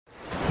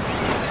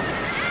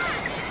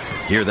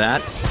Hear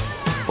that?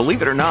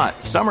 Believe it or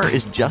not, summer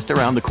is just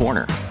around the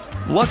corner.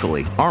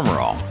 Luckily, Armor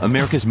All,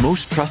 America's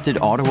most trusted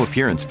auto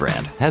appearance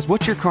brand, has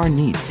what your car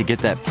needs to get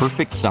that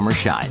perfect summer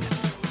shine.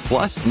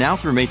 Plus, now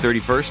through May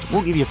 31st,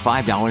 we'll give you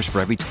 $5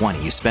 for every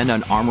 $20 you spend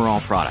on Armor All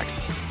products.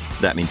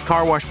 That means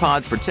car wash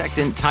pods,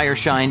 protectant, tire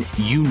shine,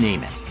 you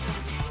name it.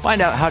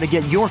 Find out how to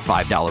get your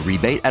 $5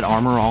 rebate at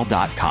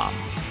armorall.com.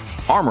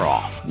 Armor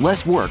All,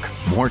 less work,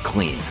 more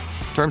clean.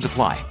 Terms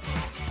apply.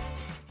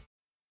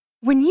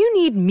 When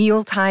you need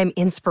mealtime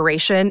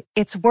inspiration,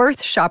 it's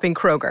worth shopping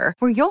Kroger,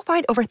 where you'll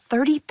find over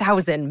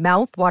 30,000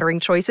 mouth-watering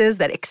choices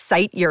that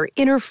excite your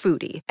inner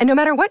foodie. And no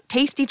matter what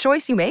tasty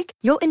choice you make,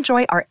 you'll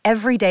enjoy our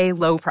everyday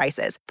low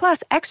prices,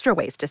 plus extra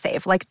ways to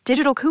save, like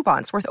digital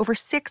coupons worth over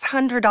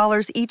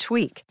 $600 each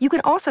week. You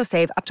can also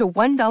save up to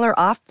 $1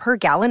 off per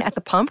gallon at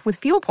the pump with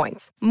fuel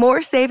points.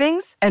 More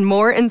savings and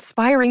more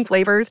inspiring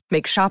flavors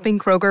make shopping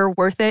Kroger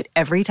worth it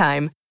every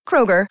time.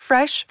 Kroger,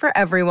 fresh for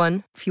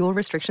everyone. Fuel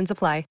restrictions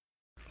apply.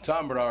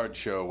 Tom Bernard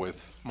Show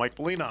with Mike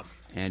Molina,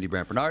 Andy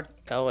Brant Bernard,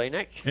 L.A.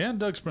 Nick, and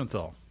Doug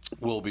Sprinthal.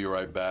 We'll be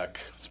right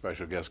back.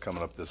 Special guest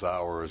coming up this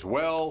hour as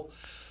well.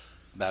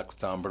 Back with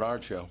Tom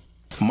Bernard Show.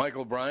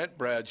 Michael Bryant,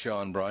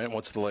 Bradshaw Bryant,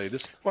 what's the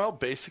latest? Well,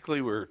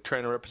 basically, we're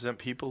trying to represent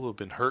people who have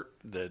been hurt,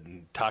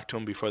 then talk to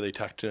them before they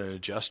talk to an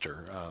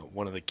adjuster.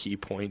 One of the key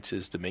points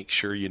is to make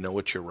sure you know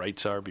what your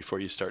rights are before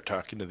you start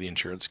talking to the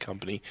insurance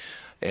company,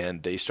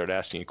 and they start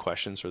asking you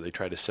questions or they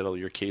try to settle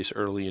your case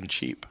early and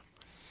cheap.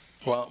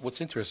 Well, what's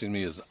interesting to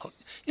me is,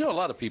 a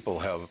lot of people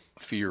have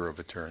fear of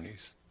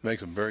attorneys. It makes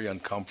them very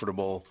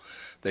uncomfortable.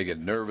 They get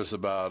nervous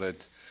about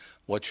it.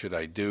 What should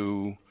I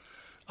do?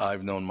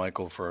 I've known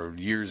Michael for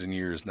years and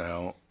years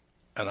now,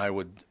 and I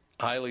would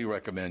highly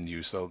recommend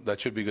you. So that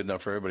should be good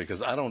enough for everybody,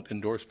 because I don't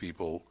endorse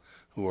people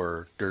who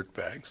are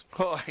dirtbags.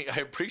 Well,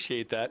 I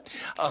appreciate that.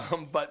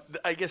 But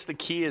I guess the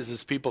key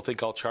is people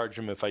think I'll charge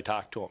them if I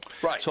talk to them.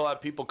 Right. So a lot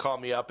of people call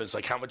me up. It's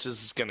like, how much is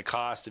this going to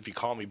cost if you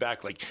call me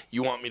back? Like,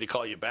 you want me to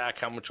call you back?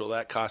 How much will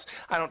that cost?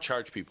 I don't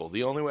charge people.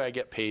 The only way I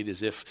get paid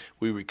is if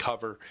we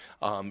recover,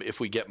 if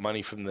we get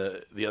money from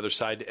the other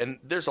side. And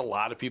there's a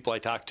lot of people I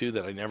talk to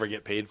that I never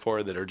get paid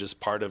for that are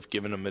just part of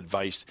giving them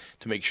advice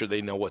to make sure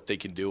they know what they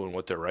can do and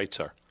what their rights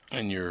are.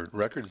 And your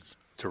record's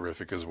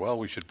terrific as well,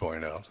 we should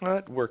point out. Well,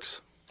 it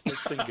works.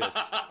 It's been good.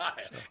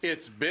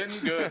 It's been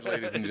good,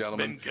 ladies and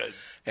gentlemen. It's been good.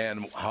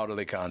 And how do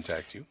they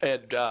contact you?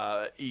 And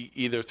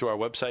either through our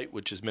website,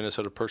 which is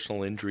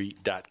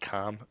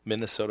minnesotapersonalinjury.com,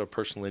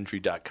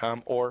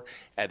 minnesotapersonalinjury.com, or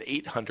at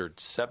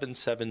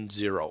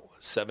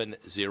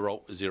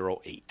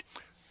 800-770-7008.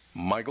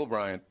 Michael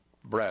Bryant,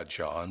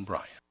 Bradshaw and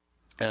Bryant.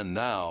 And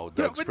now,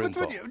 Doug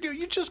Sprinthal.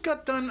 You just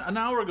got done an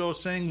hour ago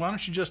saying, why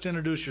don't you just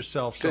introduce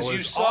yourself? So you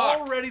it's suck.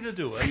 all ready to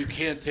do it. You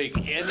can't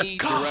take any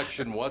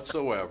direction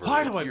whatsoever.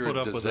 Why do I You're put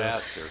up a with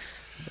disaster.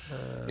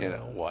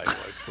 Why do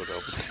I put up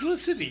with this?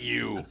 Listen to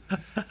you.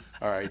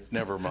 All right,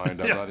 never mind.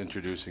 I'm not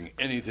introducing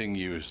anything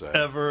you say.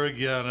 Ever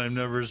again, I'm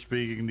never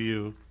speaking to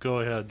you. Go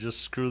ahead.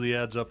 Just screw the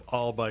ads up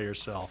all by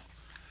yourself.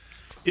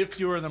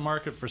 If you're in the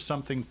market for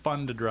something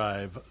fun to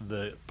drive,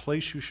 the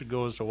place you should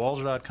go is to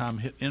Walser.com,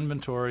 hit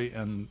inventory,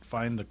 and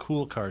find the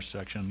cool cars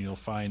section. You'll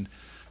find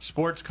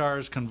sports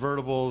cars,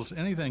 convertibles,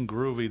 anything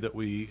groovy that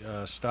we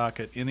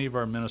stock at any of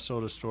our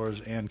Minnesota stores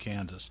and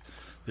Kansas.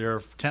 There are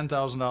 $10,000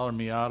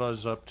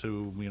 Miatas up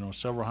to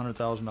several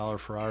 $100,000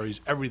 Ferraris,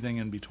 everything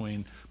in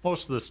between.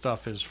 Most of the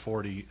stuff is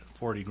 40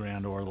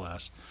 grand or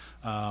less.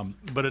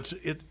 But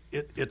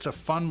it's a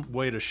fun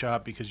way to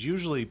shop, because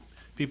usually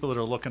people that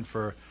are looking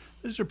for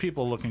these are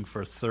people looking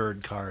for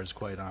third cars,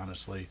 quite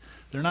honestly.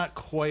 They're not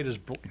quite as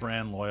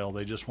brand loyal.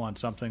 They just want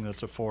something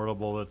that's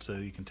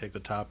affordable, you can take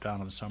the top down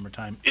in the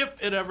summertime, if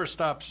it ever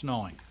stops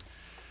snowing.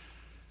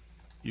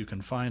 You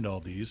can find all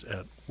these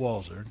at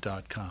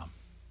Walser.com.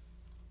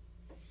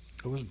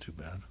 It wasn't too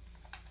bad.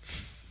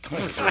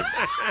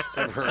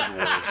 I've heard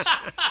worse.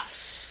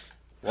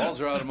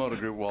 Walser Automotive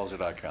Group,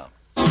 Walser.com.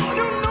 I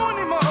don't know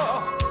anymore.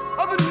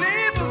 Other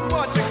neighbors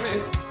watching me.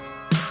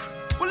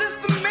 Well, it's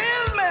the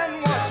mailman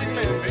watching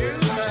me.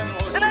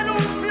 And I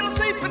don't feel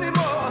safe anymore.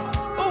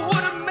 Oh,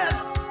 what a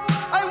mess.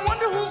 I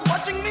wonder who's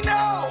watching me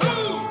now.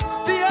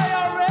 The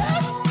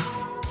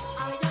IRS?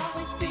 I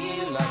always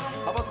feel like...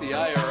 How about the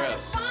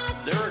IRS?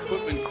 Their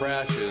equipment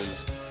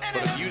crashes,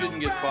 but if you didn't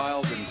get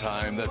filed in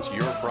time, that's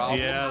your problem.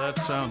 Yeah, that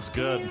sounds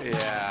good.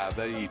 Yeah,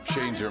 they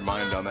changed their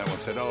mind on that one.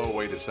 Said, oh,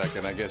 wait a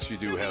second, I guess you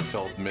do have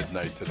till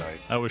midnight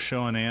tonight. I was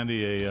showing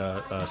Andy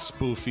a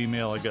spoof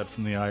email I got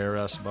from the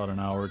IRS about an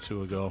hour or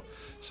two ago,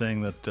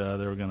 saying that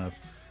they were going to,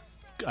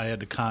 I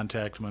had to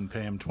contact them and pay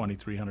them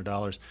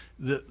 $2,300.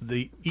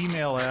 The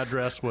email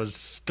address was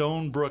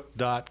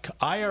stonebrook.com,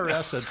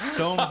 IRS at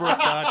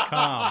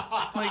stonebrook.com.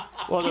 Like,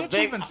 well, can't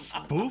you even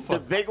spoof the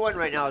them? big one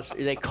right now is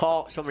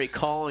somebody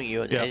calling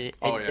you, and,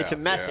 it's a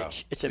message.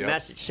 Yeah. It's a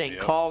message saying,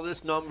 call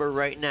this number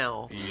right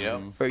now,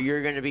 or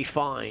you're going to be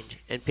fined.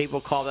 And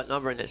people call that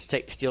number, and it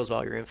steals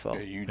all your info.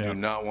 Yeah, you do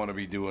not want to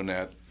be doing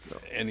that.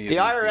 The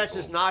IRS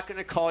is not going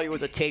to call you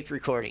with a taped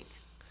recording.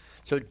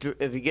 So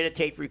if you get a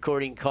tape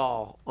recording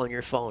call on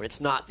your phone, it's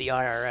not the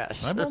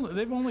IRS.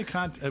 They've only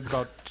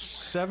about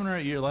 7 or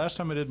 8 years. Last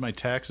time I did my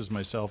taxes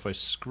myself, I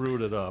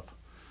screwed it up,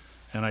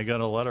 and I got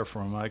a letter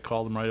from them. I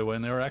called them right away,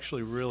 and they were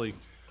actually really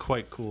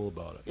quite cool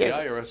about it. The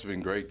IRS has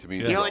been great to me.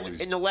 You know,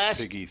 in the last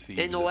piggy thieves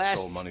in the that last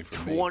stole money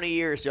from 20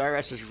 years, the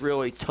IRS has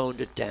really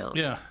toned it down.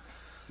 Yeah.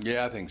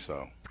 Yeah, I think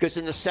so. Because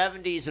in the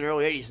 70s and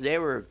early 80s, they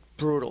were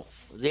brutal.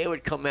 They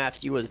would come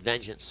after you with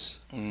vengeance.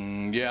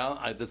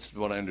 That's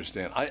what I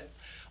understand.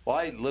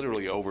 I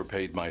literally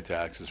overpaid my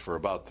taxes for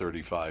about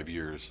 35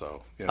 years.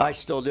 So I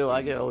still do.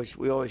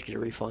 We always get a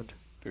refund.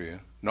 Do you?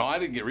 No, I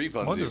didn't get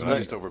refunds even. I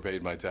just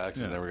overpaid my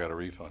taxes and never got a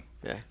refund.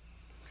 Yeah.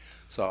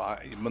 So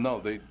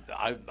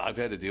I've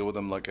had to deal with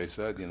them, like I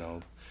said,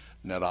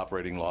 net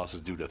operating losses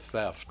due to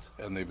theft,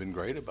 and they've been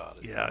great about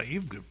it. Yeah,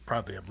 you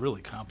probably have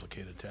really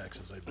complicated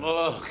taxes, I bet.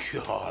 Oh,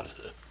 God.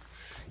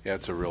 Yeah,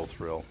 it's a real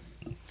thrill.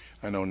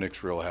 I know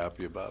Nick's real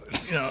happy about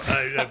it.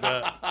 I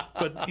bet.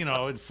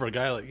 But, for a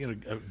guy like,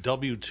 a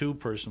W-2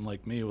 person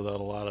like me without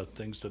a lot of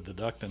things to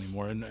deduct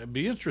anymore, and it'd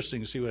be interesting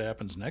to see what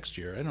happens next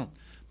year.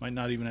 Might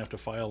not even have to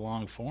file a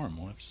long form.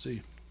 We'll have to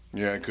see.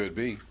 Yeah, it could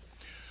be.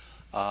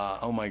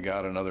 Oh, my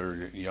God,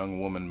 another young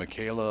woman,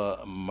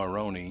 Michaela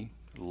Maroney.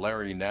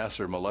 Larry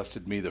Nasser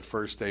molested me the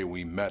first day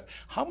we met.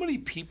 How many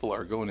people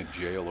are going to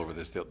jail over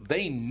this deal?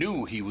 They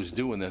knew he was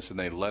doing this, and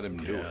they let him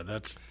do it. Yeah,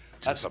 that's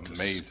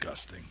amazing.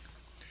 Disgusting.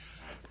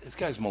 This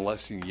guy's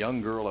molesting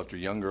young girl after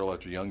young girl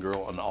after young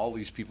girl, and all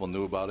these people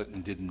knew about it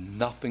and did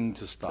nothing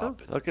to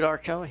stop it. Look at R.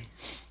 Kelly.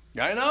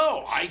 I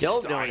know. I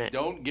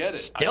don't get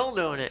it. Still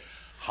doing it.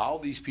 How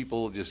these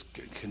people just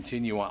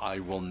continue on, I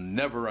will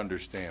never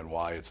understand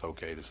why it's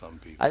okay to some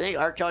people. I think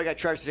R. Kelly got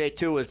charged today,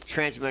 too, with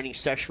transmitting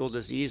sexual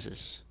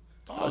diseases.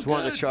 That was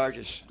one of the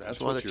charges. That's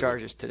one of the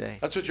charges today.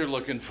 That's what you're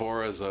looking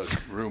for as a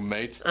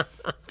roommate.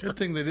 Good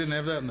thing they didn't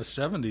have that in the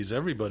 70s.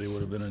 Everybody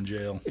would have been in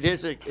jail. It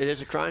is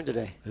a crime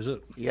today. Is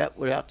it? Yep,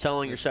 without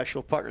telling your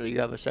sexual partner that you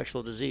have a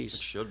sexual disease. It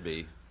should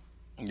be.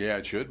 Yeah,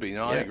 it should be.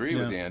 No, I agree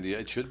with Andy.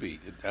 It should be.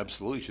 It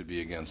absolutely should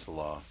be against the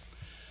law.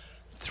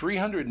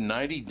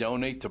 390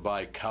 donate to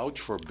buy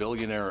couch for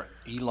billionaire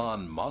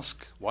Elon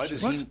Musk. Why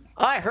does he?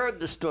 I heard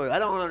the story. I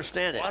don't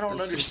understand it. I don't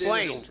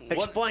understand.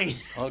 Explain.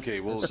 Okay,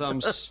 well, some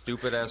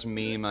stupid ass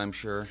meme, I'm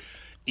sure.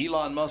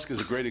 Elon Musk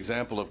is a great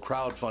example of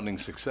crowdfunding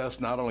success.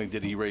 Not only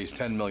did he raise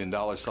 $10 million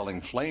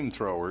selling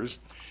flamethrowers,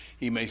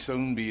 he may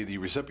soon be the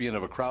recipient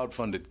of a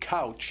crowdfunded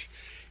couch.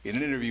 In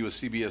an interview with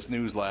CBS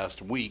News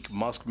last week,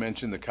 Musk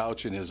mentioned the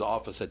couch in his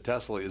office at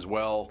Tesla is,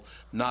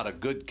 not a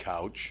good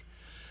couch.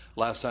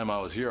 Last time I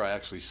was here, I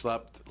actually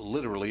slept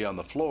literally on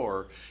the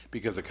floor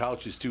because the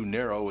couch is too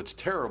narrow. It's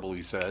terrible,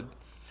 he said.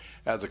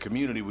 As a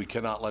community, we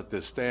cannot let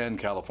this stand.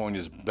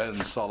 California's Ben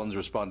Sullins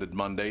responded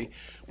Monday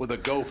with a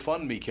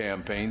GoFundMe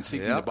campaign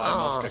seeking to buy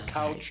Musk a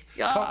couch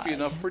comfy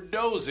enough for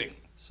dozing.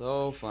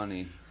 So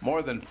funny.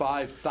 More than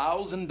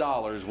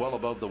 $5,000, well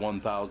above the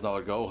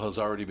 $1,000 goal, has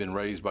already been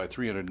raised by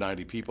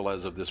 390 people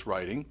as of this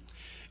writing.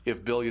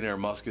 If billionaire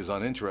Musk is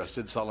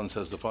uninterested, Sullins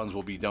says the funds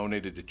will be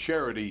donated to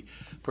charity,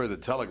 per the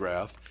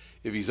Telegraph.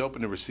 If he's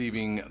open to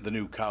receiving the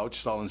new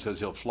couch, Sullins says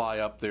he'll fly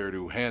up there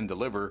to hand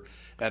deliver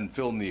and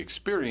film the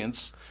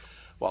experience,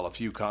 while a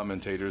few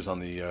commentators on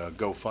the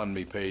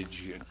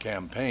GoFundMe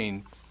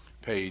campaign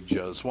page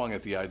swung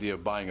at the idea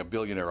of buying a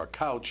billionaire a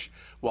couch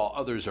while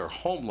others are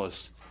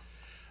homeless.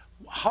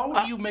 How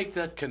do you make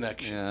that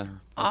connection?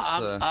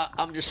 Yeah,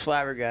 I'm just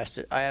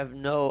flabbergasted. I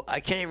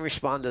can't even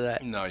respond to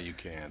that. No, you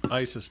can't.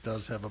 ISIS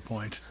does have a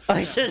point.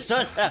 ISIS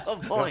does have a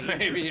point.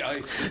 Maybe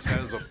ISIS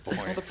has a point.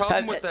 Well, the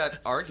problem with that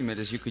argument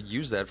is you could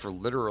use that for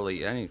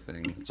literally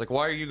anything. It's like,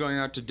 why are you going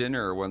out to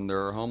dinner when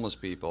there are homeless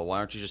people? Why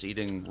aren't you just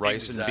eating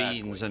rice and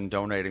beans and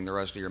donating the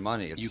rest of your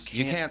money?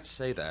 You can't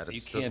say that.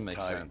 It doesn't make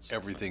sense.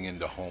 Everything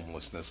into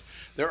homelessness.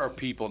 There are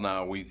people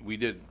now, we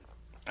did,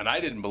 and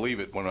I didn't believe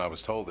it when I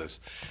was told this,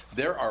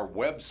 there are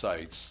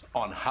websites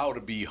on how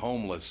to be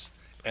homeless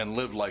and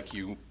live like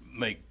you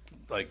make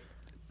like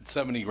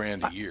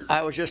 $70,000 a year.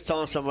 I was just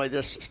telling somebody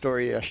this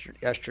story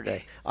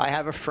yesterday. I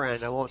have a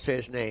friend, I won't say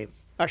his name.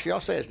 Actually,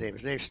 I'll say his name.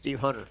 His name's Steve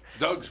Hunter.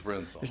 Doug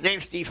Sprinthal. His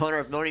name's Steve Hunter.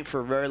 I've known him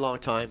for a very long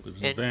time.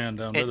 Lives in a van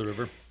down by the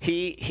river.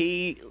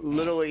 He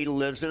literally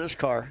lives in his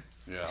car.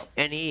 Yeah.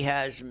 And he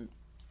has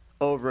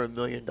over $1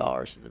 million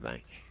in the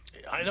bank.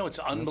 I know, it's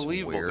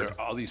unbelievable. There are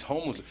all these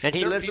homeless. And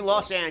he lives in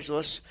Los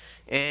Angeles,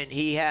 and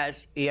he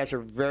has a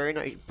very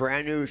nice,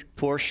 brand new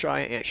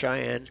Porsche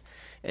Cheyenne,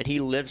 and he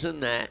lives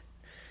in that.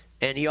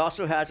 And he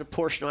also has a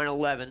Porsche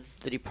 911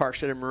 that he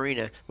parks at a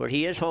marina, where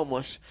he is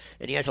homeless,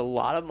 and he has a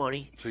lot of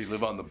money. So you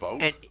live on the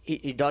boat? And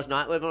he does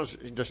not live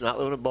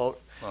on a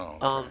boat. Oh,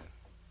 okay.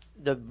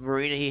 The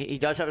marina, he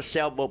does have a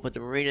sailboat, but the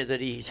marina that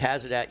he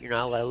has it at, you're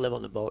not allowed to live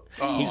on the boat.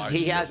 Oh,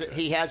 he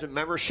has a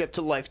membership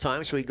to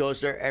Lifetime, so he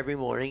goes there every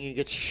morning. He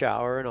gets a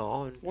shower and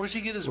all. And where does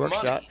he get his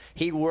money?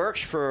 He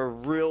works for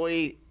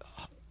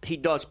he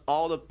does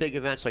all the big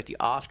events like the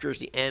Oscars,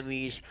 the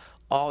Emmys,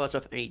 all that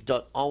stuff, and he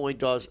only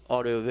does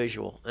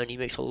audiovisual, and he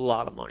makes a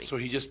lot of money. So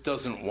he just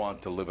doesn't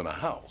want to live in a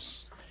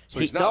house. So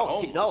he's not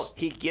homeless. No,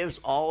 he gives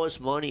all his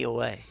money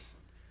away.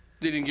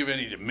 They didn't give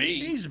any to me.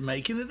 He's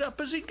making it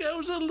up as he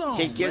goes along.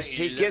 He gives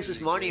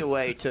his money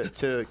away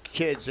to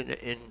kids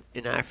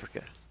in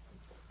Africa.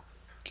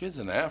 Kids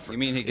in Africa. You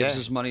mean he gives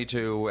his money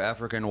to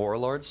African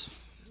warlords?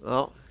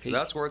 Well,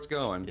 that's where it's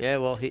going. Yeah,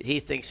 well, he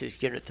thinks he's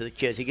giving it to the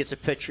kids. He gets a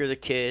picture of the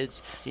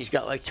kids. He's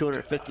got like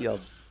 250 of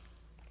them.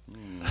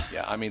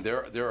 Yeah, I mean,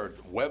 there are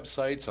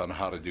websites on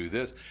how to do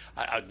this.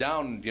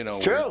 Down,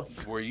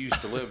 where you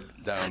used to live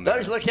down there.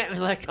 He's looking at me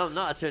like I'm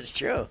nuts. It's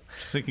true.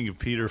 Thinking of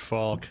Peter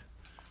Falk.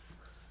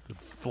 The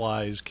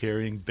flies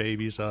carrying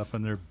babies off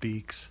in their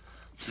beaks.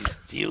 These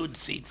huge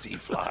tsetse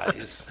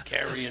flies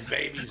carrying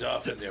babies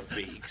off in their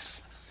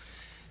beaks.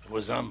 It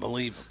was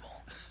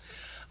unbelievable.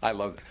 I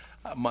love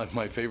it.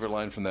 My favorite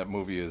line from that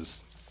movie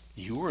is,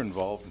 "You were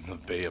involved in the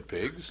Bay of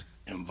Pigs?"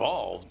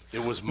 Involved?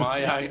 It was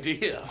my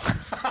idea.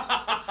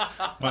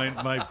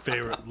 My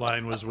favorite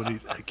line was when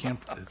he's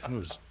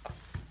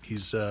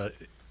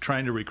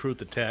trying to recruit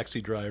the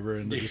taxi driver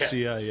into the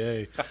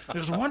CIA.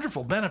 There's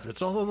wonderful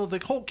benefits, although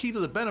the whole key to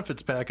the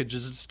benefits package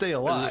is to stay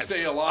alive.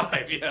 Stay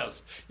alive,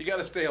 yes. You got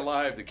to stay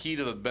alive. The key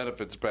to the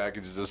benefits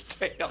package is to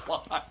stay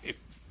alive.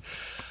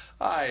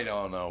 I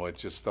don't know.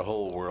 It's just the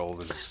whole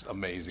world is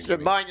amazing. So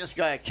buying this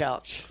guy a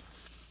couch.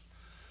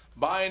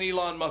 Buying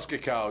Elon Musk a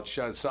couch.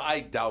 So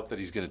I doubt that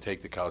he's going to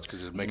take the couch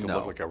because it'd make him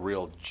look like a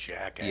real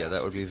jackass. Yeah,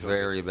 that would be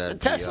very bad.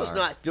 And Tesla's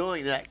not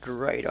doing that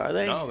great, are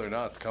they? No, they're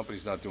not. The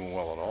company's not doing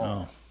well at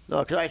all. No,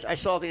 because I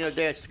saw the other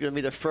day it's going to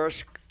be the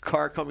first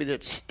car company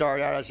that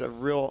started out as a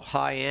real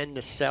high end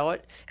to sell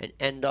it and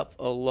end up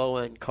a low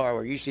end car.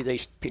 Where usually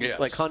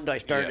like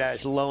Hyundai started out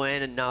as low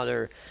end and now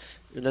they're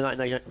not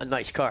a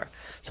nice car.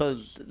 So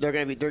they're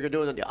going to do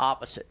the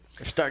opposite.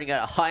 They're starting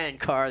out a high-end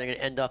car, they're going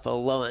to end up a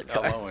low-end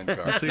car.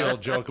 That's the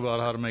old joke about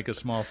how to make a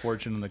small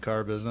fortune in the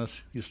car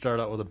business. You start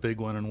out with a big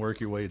one and work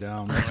your way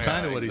down. That's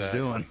kind of what he's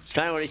doing. It's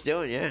kind of what he's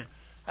doing, yeah.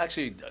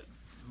 Actually,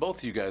 both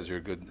of you guys are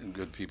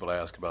good people to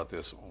ask about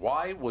this.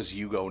 Why was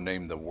Yugo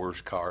named the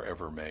worst car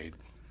ever made?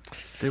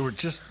 They were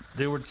just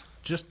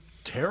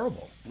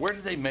terrible. Where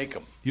did they make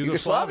them?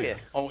 Yugoslavia.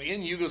 Oh,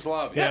 in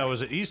Yugoslavia. Yeah, it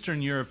was an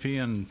Eastern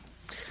European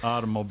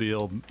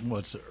automobile.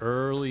 What's the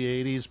early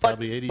 80s,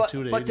 probably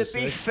 82 to 86. But to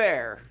be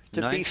fair,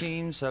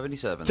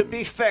 1977. To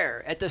be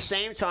fair, at the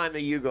same time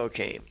the Yugo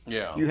came,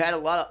 you had a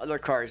lot of other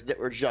cars that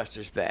were just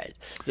as bad.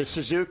 The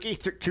Suzuki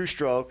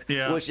two-stroke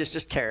was just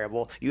as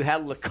terrible. You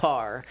had Le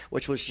Car,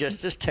 which was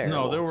just as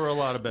terrible. No, there were a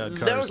lot of bad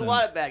cars. There was a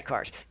lot of bad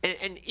cars.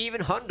 And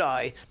even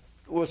Hyundai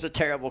was a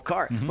terrible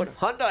car. Mm-hmm. But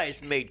Hyundai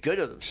has made good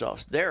of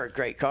themselves. They're a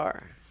great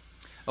car.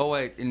 Oh,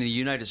 wait. In the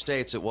United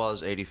States, it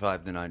was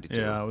 85 to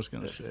 92. Yeah, I was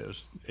going to say it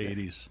was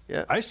 80s.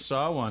 Yeah. I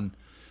saw one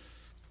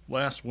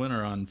last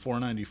winter on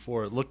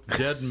 494. It looked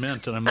dead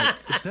mint, and I'm like,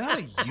 is that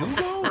a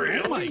Yugo?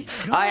 Really? Oh, my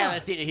God. I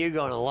haven't seen a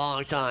Yugo in a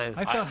long time.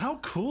 I thought, how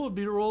cool it would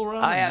be to roll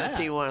around I haven't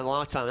seen one in a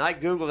long time. I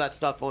Googled that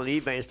stuff on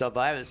eBay and stuff,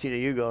 but I haven't seen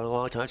a Yugo in a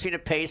long time. I've seen a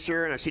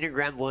Pacer, and I've seen a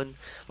Gremlin,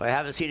 but I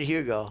haven't seen a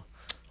Yugo.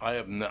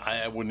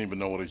 I wouldn't even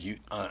know what a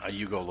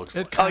Yugo looks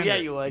like. Oh yeah,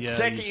 you would.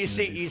 Second you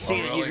see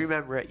it, you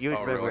remember it. You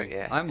remember really? it.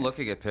 Yeah. I'm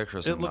looking at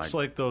pictures. It looks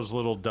like those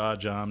little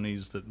Dodge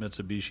Omnis that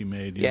Mitsubishi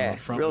made.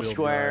 Front real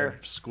square,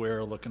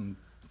 square-looking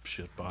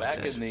shit box.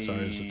 Back in the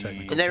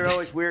and they were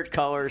always weird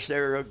colors. They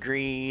were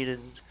green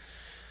and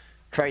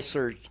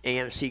Chrysler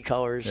AMC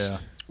colors. Yeah.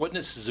 When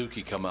did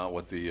Suzuki come out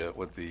with the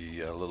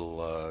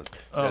little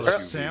the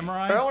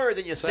Samurai? Earlier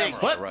than you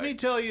think. Let me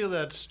tell you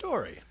that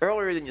story.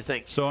 Earlier than you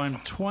think. So I'm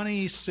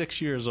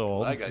 26 years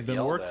old. I've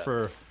been working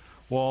for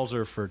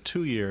Walser for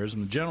 2 years.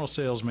 I'm the general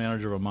sales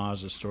manager of a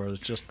Mazda store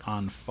that's just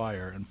on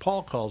fire. And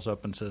Paul calls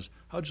up and says,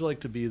 how'd you like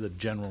to be the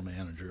general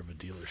manager of a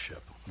dealership?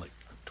 I'm like,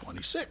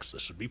 26.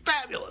 This would be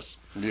fabulous.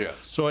 Yeah.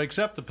 So I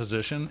accept the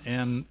position,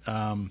 and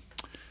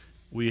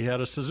we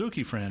had a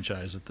Suzuki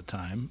franchise at the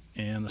time,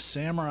 and the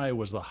Samurai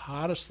was the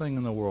hottest thing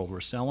in the world. We're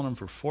selling them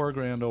for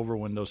 $4,000 over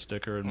window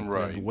sticker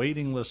and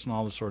waiting lists and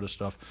all this sort of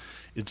stuff.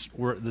 The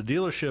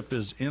dealership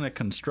is in a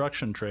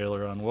construction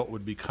trailer on what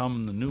would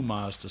become the new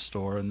Mazda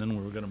store, and then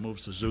we were going to move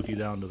Suzuki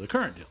down to the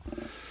current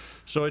deal.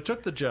 So I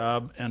took the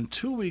job, and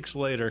 2 weeks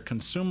later,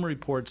 Consumer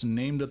Reports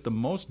named it the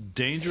most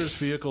dangerous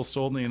vehicle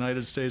sold in the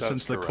United States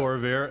since the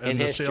Corvair, and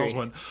the sales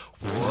went,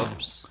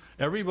 whoops.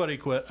 Everybody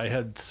quit. I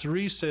had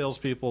 3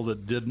 salespeople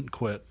that didn't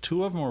quit.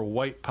 2 of them were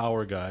white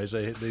power guys.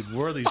 They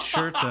wore these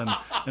shirts, and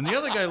the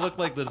other guy looked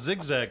like the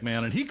Zigzag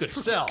Man, and he could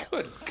sell.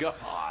 Good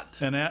God.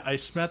 And I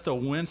spent the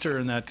winter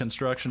in that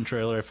construction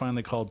trailer. I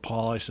finally called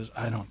Paul. I says,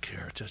 I don't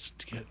care.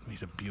 Just get me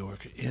to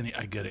Buick.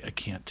 I get it. I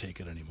can't take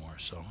it anymore.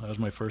 So that was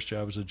my first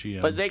job as a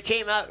GM. But they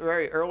came out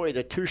very early.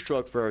 The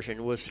two-stroke version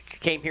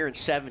came here in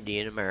 '70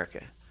 in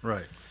America.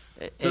 Right.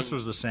 This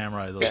was the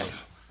Samurai.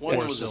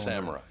 When was the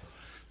Samurai?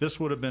 This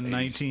would have been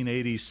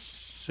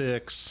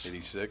 1986.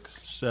 86?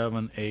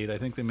 7, 8. I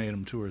think they made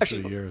them 2 or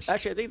 3 years.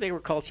 Actually, I think they were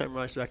called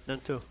Samurais back then,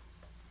 too.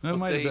 That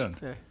might have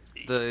been.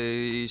 Yeah.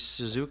 The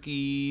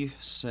Suzuki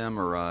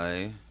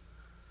Samurai,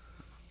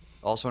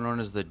 also known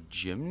as the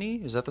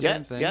Jimny, is that the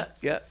same thing?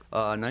 Yeah.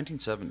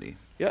 1970.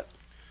 Yep.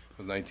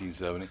 was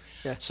 1970.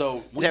 Yeah.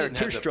 So we They were didn't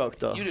have two-stroke,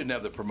 though. You didn't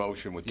have the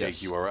promotion with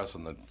Yes. KQRS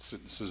on the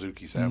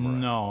Suzuki Samurai.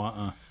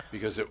 No,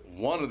 Because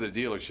one of the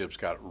dealerships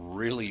got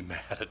really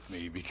mad at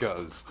me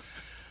because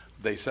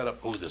they set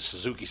up, the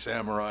Suzuki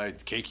Samurai,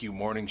 KQ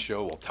Morning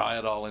Show, we'll tie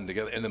it all in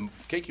together. And the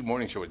KQ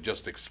Morning Show had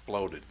just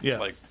exploded. Yeah.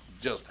 Like,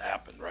 just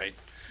happened, right?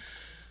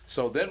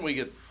 So then we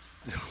get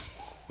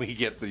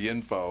the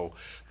info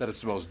that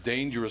it's the most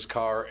dangerous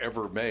car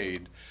ever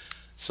made.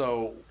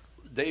 So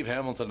Dave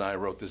Hamilton and I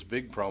wrote this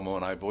big promo,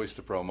 and I voiced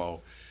the promo.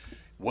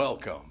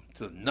 Welcome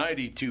to the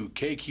 92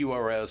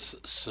 KQRS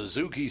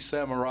Suzuki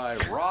Samurai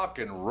Rock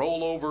and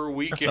Rollover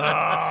Weekend. Oh,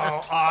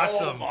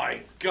 awesome. Oh,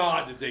 my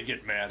God, did they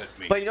get mad at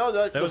me. But you know,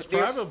 that was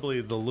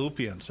probably the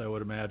Lupians, I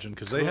would imagine,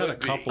 because they had a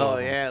Could be. couple Oh, of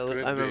them. yeah,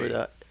 Could I remember be.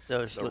 that.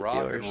 Those The Lip Rock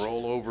dealers. and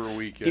Rollover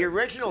Weekend. The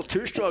original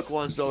two-stroke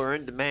ones, though, are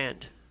in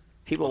demand.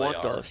 People They want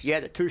are. those. Yeah,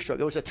 the two-stroke.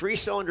 It was a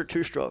 3-cylinder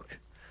two-stroke.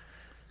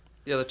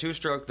 Yeah, the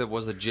two-stroke that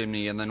was the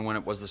Jimny, and then when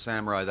it was the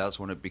Samurai, that's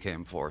when it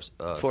became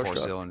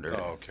four-cylinder.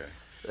 Oh, okay.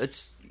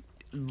 It's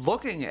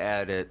looking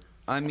at it.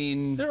 I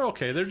mean, They're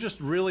okay. They're just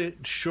really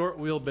short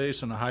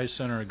wheelbase and a high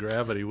center of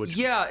gravity, which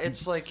yeah,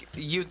 it's like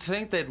you'd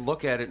think they'd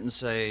look at it and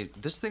say,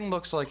 "This thing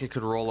looks like it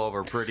could roll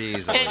over pretty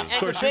easily." And of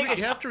course, the you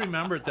biggest- have to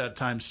remember at that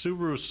time,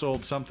 Subaru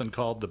sold something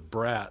called the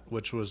Brat,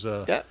 which was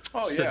a Yeah.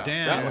 Oh, yeah.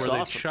 sedan That was where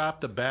they awesome.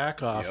 chopped the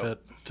back off Yep. it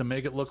to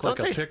make it look Don't like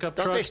a they- pickup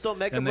don't truck. they still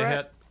make a and they Brat?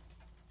 had.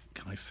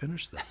 Can I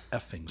finish the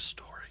effing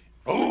story?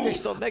 They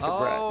still make a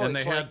Brat. Oh, And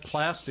they it's had like-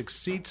 plastic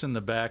seats in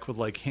the back with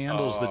like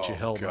handles that you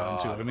held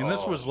onto. I mean,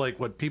 this was like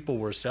what people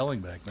were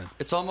selling back then.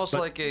 It's almost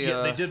But, like a.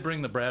 yeah, they did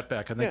bring the Brat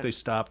back. I think Yeah. they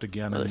stopped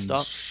again Oh, in they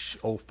stopped?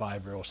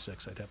 05 or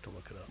 06. I'd have to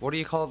look it up. What do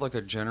you call it? Like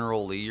a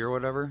General Lee or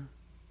whatever?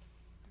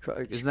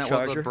 Isn't that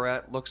Charger? what the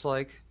Brat looks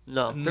like?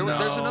 No.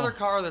 There's No. another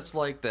car that's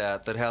like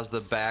that has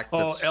the back.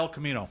 Oh, That's, El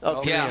Camino.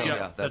 Oh, yeah, Camino.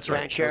 yeah, that's right.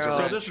 Ranchero.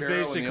 So this is Ranchero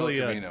and the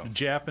basically El a Camino.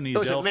 Japanese It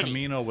was a El mini.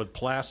 Camino with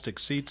plastic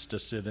seats to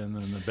sit in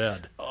the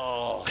bed.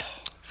 Oh.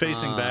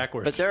 Facing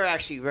backwards. But they're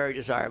actually very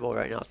desirable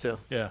right now, too.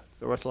 yeah.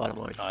 They're worth a lot of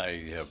money.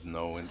 I have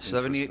no interest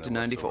 78 in to that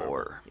 94.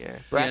 whatsoever. Yeah.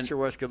 Brats And- are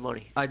worth good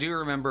money. I do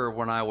remember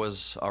when I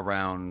was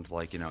around,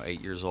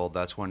 8 years old,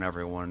 that's when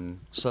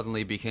everyone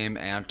suddenly became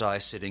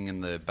anti-sitting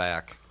in the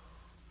back.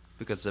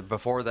 Because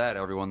before that,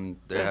 everyone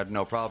Yeah. had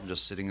no problem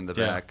just sitting in the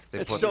Yeah. back. They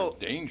It's put still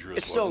dangerous,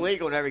 It's still wasn't it?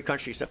 legal in every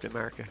country except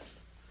America.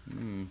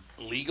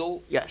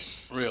 Legal?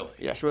 Yes. Really?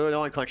 Yes, we're the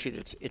only country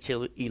that's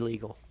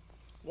illegal.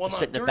 Well, Sit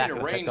not in the during back a of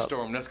a pickup.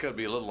 rainstorm, that's got to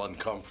be a little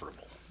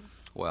uncomfortable.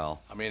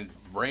 Well, I mean,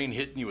 rain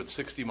hitting you at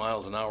 60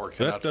 miles an hour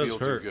cannot does feel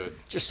hurt. too good.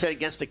 Just sit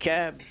against the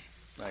cab.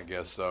 I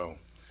guess so.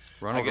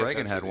 Ronald I guess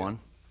Reagan that's had it. one.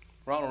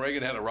 Ronald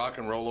Reagan had a rock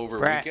and roll over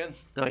Brat. weekend?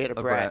 No, he had a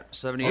A Brat. Brat.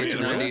 78 Oh, to yeah,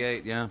 really?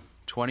 98, yeah.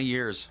 20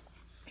 years.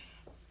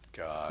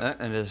 God.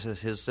 And it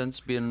has since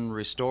been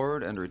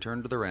restored and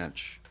returned to the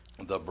ranch.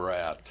 The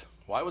Brat.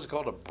 Why was it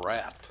called a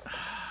Brat?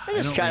 I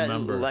just don't try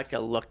remember. to like a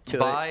look to it.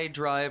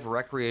 By-drive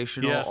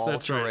recreational Yes,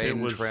 that's right. It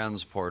all-terrain was-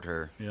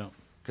 transporter. Yeah.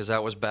 Because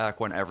that was back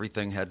when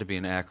everything had to be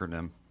an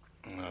acronym.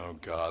 Oh,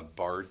 God.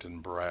 Bart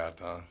and Brat,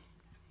 huh?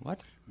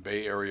 What?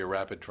 Bay Area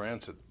Rapid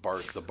Transit,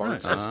 BART, the BART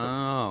Right. system.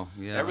 Oh,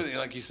 yeah. Everything,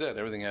 like you said,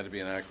 everything had to be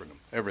an acronym.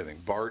 Everything.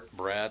 BART,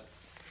 Brat,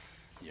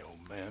 Yo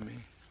Mammy.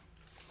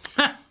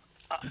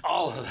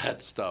 All of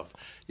that stuff.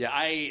 Yeah,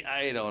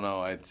 I don't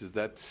know.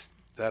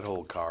 That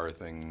whole car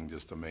thing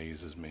just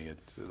amazes me.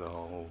 It's the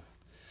whole.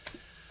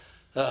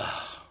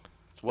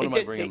 What am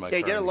I bringing my car?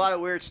 They did a lot of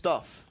weird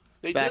stuff.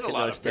 They back did a in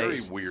lot those of very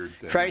days. weird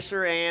things.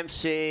 Chrysler,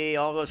 AMC,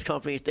 all those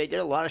companies, they did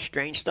a lot of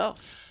strange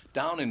stuff.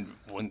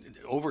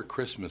 Over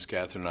Christmas,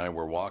 Catherine and I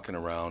were walking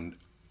around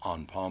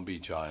on Palm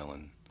Beach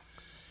Island,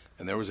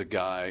 and there was a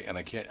guy, and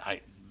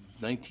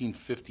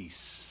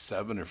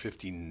 1957 or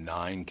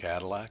 59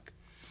 Cadillac.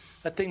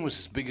 That thing was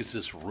as big as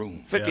this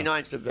room.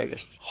 59's the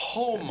biggest.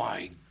 Oh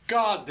my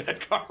God,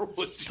 that car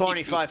was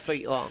 25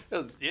 feet long.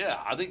 Yeah,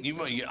 I think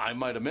I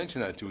might have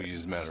mentioned that to you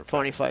as a matter of fact.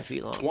 25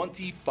 feet long.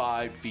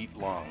 25 feet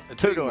long. The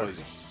Two thing door. was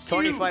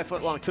 25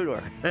 foot long two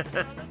door.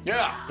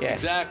 Yeah, Yeah.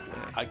 exactly.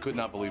 I could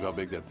not believe how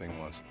big that thing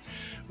was.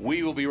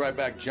 We will be right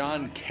back.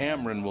 John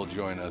Cameron will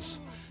join us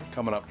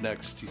coming up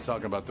next. He's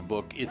talking about the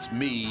book, It's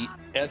Me,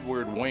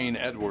 Edward Wayne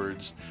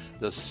Edwards,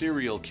 the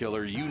serial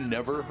killer you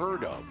never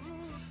heard of.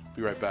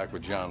 Be right back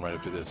with John right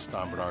after this.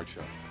 Tom Bernard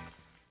Show.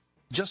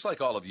 Just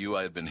like all of you,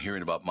 I had been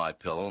hearing about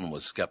MyPillow and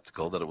was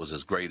skeptical that it was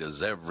as great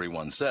as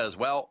everyone says.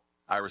 Well,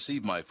 I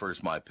received my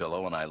first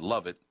MyPillow, and I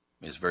love it.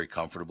 It's very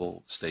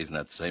comfortable, stays in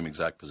that same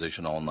exact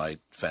position all night.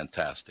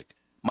 Fantastic.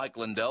 Mike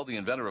Lindell, the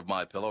inventor of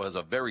MyPillow, has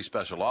a very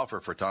special offer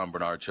for Tom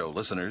Bernard Show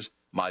listeners.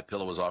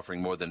 MyPillow is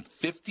offering more than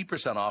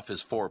 50% off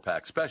his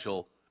 4-pack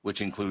special,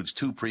 which includes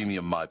 2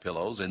 premium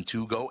MyPillows and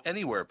 2 Go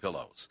Anywhere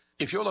pillows.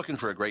 If you're looking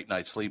for a great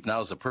night's sleep,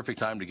 now's the perfect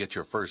time to get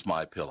your first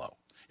MyPillow.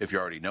 If you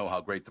already know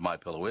how great the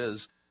MyPillow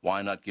is,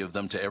 why not give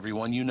them to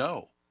everyone you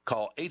know?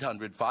 Call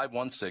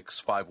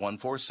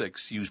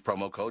 800-516-5146, use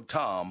promo code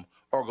TOM,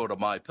 or go to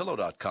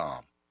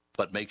MyPillow.com.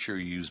 But make sure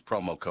you use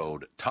promo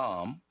code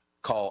TOM.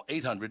 Call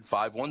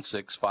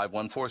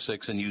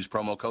 800-516-5146 and use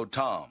promo code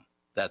TOM.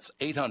 That's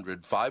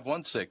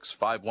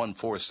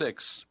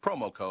 800-516-5146,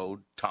 promo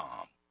code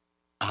TOM.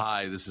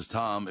 Hi, this is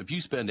Tom. If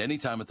you spend any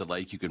time at the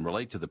lake, you can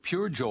relate to the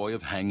pure joy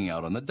of hanging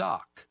out on the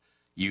dock.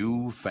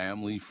 You,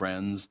 family,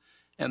 friends,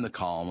 and the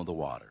calm of the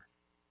water.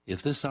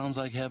 If this sounds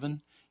like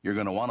heaven, you're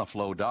going to want a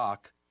Flow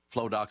Dock.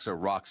 Flow Docks are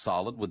rock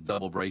solid with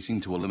double bracing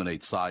to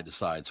eliminate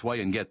side-to-side sway.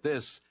 And get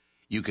this,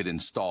 you could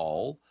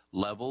install,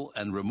 level,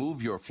 and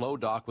remove your Flow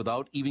Dock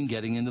without even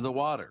getting into the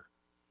water.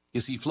 You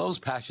see, Flow's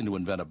passion to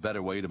invent a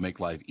better way to make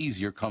life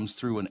easier comes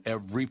through in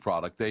every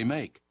product they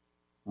make.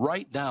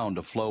 Right down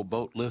to Flow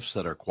boat lifts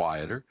that are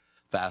quieter,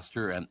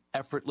 faster, and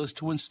effortless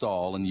to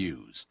install and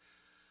use.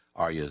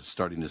 Are you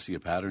starting to see a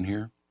pattern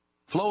here?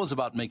 Flow is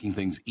about making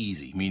things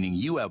easy, meaning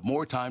you have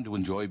more time to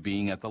enjoy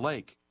being at the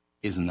lake.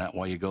 Isn't that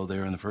why you go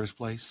there in the first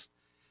place?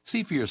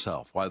 See for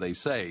yourself why they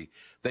say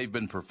they've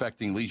been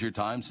perfecting leisure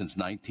time since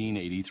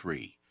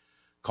 1983.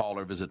 Call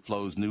or visit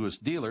Flow's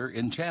newest dealer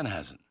in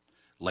Chanhassen.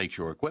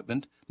 Lakeshore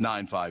Equipment,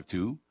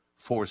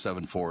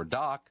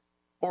 952-474-DOCK,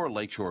 or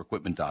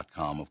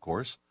lakeshoreequipment.com, of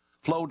course.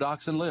 Flow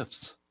Docks and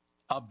Lifts.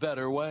 A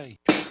better way.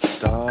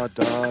 Da,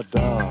 da,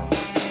 da.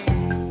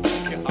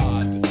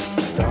 God.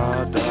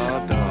 Da,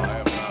 da, da. I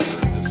have not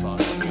heard this song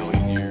in a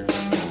million years.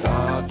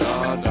 Da,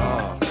 da,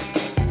 da.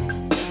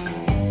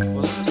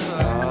 Wasn't this a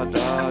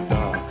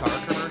car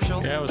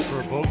commercial? Yeah, it was for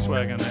a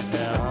Volkswagen that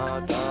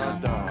had. Da, da,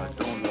 da.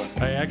 Don't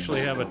look. I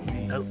actually have it.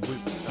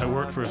 I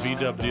worked for a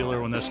VW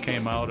dealer when this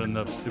came out, and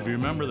if you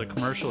remember the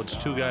commercial, it's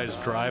two guys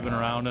driving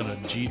around in a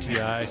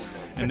GTI,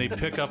 and they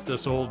pick up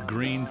this old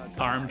green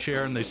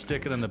armchair and they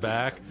stick it in the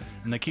back,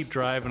 and they keep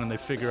driving and they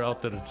figure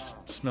out that it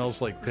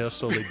smells like piss,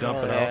 so they dump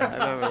it out.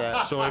 I remember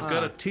that. So I've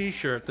got a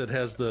T-shirt that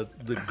has the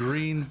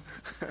green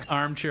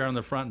armchair on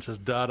the front and says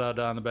da da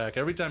da on the back.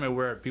 Every time I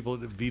wear it, people,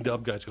 the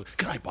VW guys go,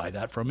 "Can I buy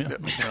that from you?"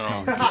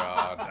 Oh,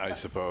 God, I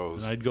suppose.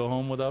 And I'd go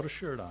home without a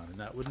shirt on,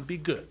 and that wouldn't be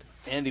good.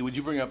 Andy, would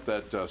you bring up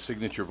that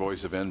signature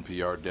voice of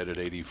NPR, dead at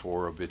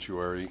 84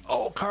 obituary?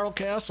 Oh, Carl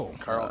Castle.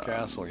 Carl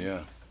Castle,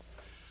 yeah.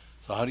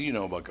 So how do you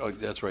know about... Oh,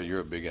 that's right,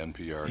 you're a big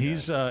NPR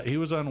guy. He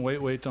was on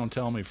Wait, Wait, Don't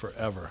Tell Me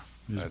forever.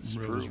 That's It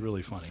true. was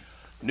really funny.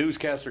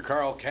 Newscaster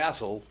Carl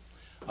Castle,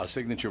 a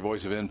signature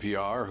voice of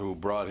NPR, who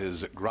brought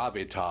his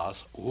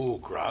gravitas. Ooh,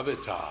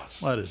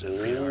 gravitas. What is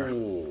NPR?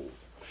 Ooh.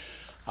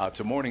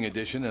 To Morning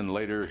Edition, and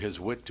later his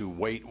wit to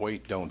Wait,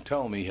 Wait, Don't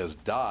Tell Me has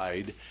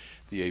died,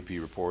 the AP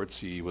reports.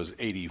 He was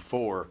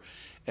 84.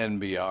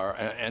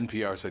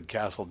 NPR said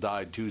Castle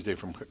died Tuesday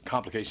from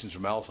complications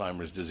from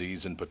Alzheimer's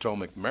disease in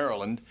Potomac,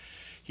 Maryland.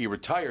 He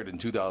retired in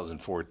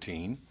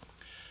 2014.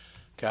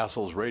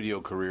 Castle's radio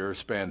career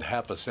spanned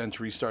half a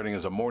century, starting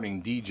as a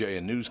morning DJ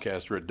and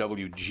newscaster at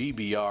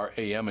WGBR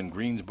AM in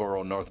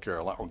Greensboro, North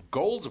Carolina, or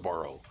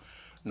Goldsboro,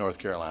 North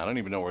Carolina. I don't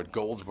even know where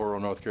Goldsboro,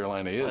 North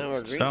Carolina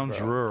is.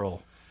 Sounds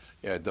rural.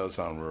 Yeah, it does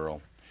sound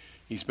rural.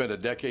 He spent a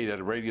decade at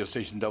a radio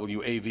station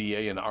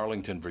WAVA in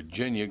Arlington,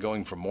 Virginia,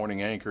 going from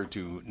morning anchor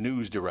to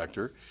news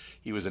director.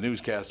 He was a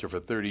newscaster for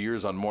 30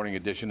 years on Morning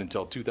Edition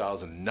until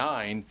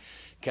 2009.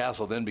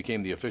 Castle then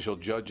became the official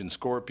judge and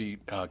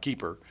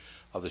scorekeeper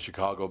of the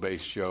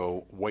Chicago-based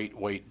show Wait,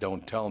 Wait,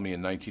 Don't Tell Me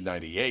in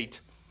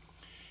 1998.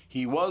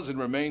 He was and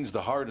remains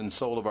the heart and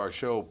soul of our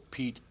show,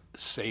 Pete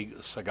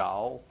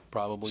Sagal,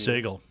 probably.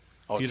 Sagal.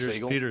 Oh, it's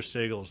Sagal? Peter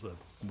Sagal's the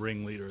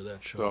ringleader of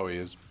that show. Oh, he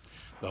is.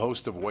 The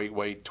host of Wait,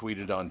 Wait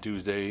tweeted on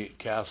Tuesday,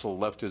 Castle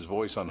left his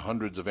voice on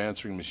hundreds of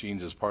answering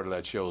machines as part of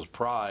that show's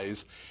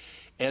prize.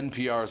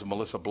 NPR's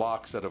Melissa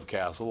Block said of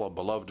Castle, a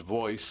beloved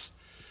voice,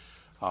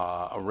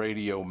 a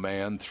radio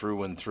man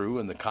through and through,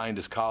 and the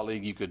kindest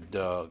colleague you could...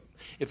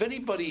 if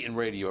anybody in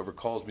radio ever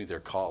calls me their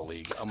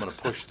colleague, I'm going to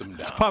push them down.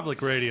 It's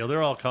public radio.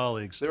 They're all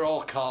colleagues. They're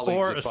all colleagues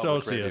or at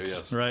public associates, radio,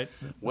 yes. right?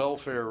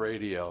 Welfare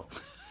radio.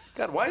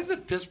 God, why does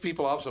it piss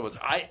people off so much?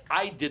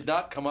 I did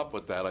not come up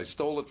with that. I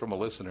stole it from a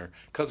listener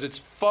because it's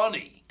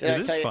funny. Did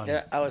I tell you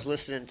that I was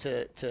listening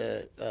to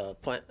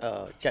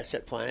Jet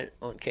Set Planet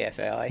on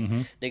KFAI?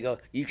 Mm-hmm. They go,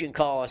 you can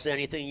call us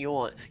anything you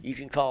want. You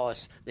can call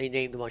us. They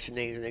named a bunch of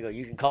names, and they go,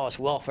 you can call us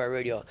Welfare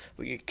Radio,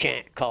 but you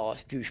can't call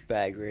us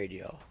Douchebag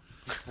Radio.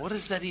 What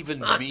does that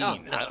even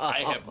mean?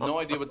 I have no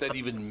idea what that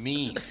even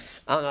means.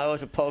 I don't know. It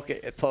was a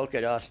poke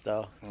at us,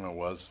 though. Oh, it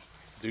was.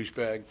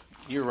 Douchebag?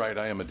 You're right.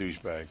 I am a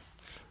douchebag.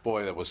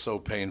 Boy, that was so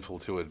painful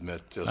to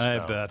admit just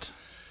now. I bet.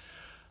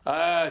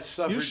 I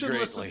suffered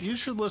greatly. You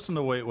should listen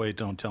to Wait, Wait,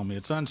 Don't Tell Me.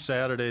 It's on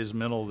Saturdays,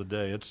 middle of the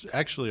day. It's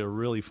actually a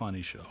really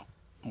funny show.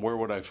 Where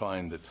would I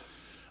find it?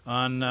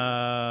 On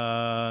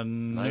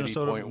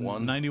 90.1?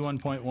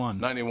 91.1.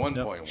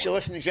 91.1. You should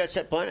listen to Jet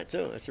Set Planet,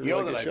 too. It's a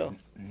really good show.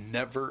 I've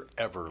never,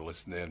 ever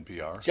listened to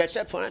NPR. Jet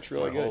Set Planet's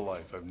really good. My whole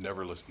life, I've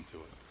never listened to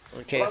it.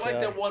 Okay, but I like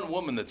that one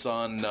woman that's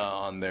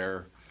on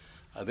there.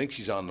 I think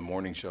she's on the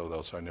morning show,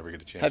 though, so I never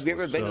get a chance Have you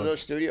to ever been to those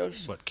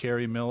studios? What,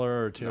 Carrie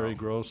Miller or Terry No.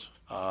 Gross?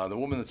 The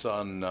woman that's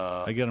on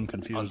I get them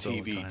confused on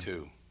all the TV, time.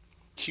 too.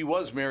 She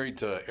was married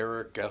to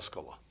Eric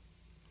Escala.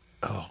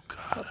 Oh,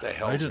 God. What the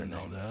hell I is her didn't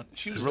know name? that.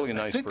 She was a really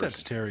nice I think person.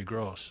 that's Terry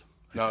Gross.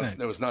 No, it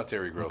was not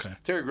Terry Gross. Okay.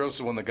 Terry Gross is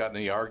the one that got in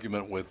the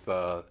argument with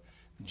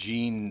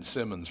Gene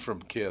Simmons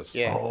from Kiss.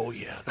 Yeah. Oh,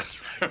 yeah,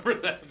 that's right.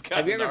 Remember that?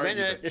 Have you ever been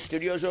to the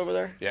studios over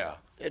there? Yeah.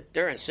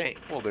 They're insane.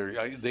 Well,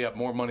 they have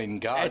more money than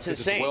God. That's 'cause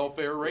insane. It's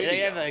welfare radio. They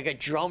have like a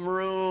drum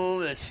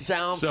room, it's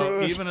soundproof.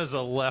 So even as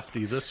a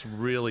lefty, this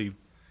really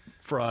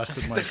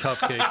frosted my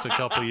cupcakes a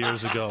couple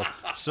years ago.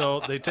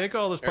 So they take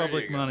all this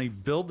public money,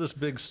 build this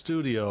big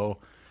studio,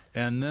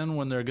 and then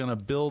when they're going to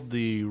build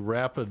the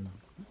rapid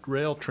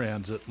rail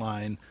transit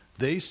line,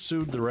 they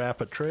sued the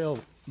rapid trail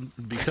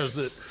because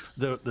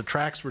the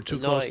tracks were too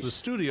close to the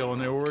studio,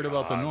 and they were worried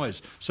about the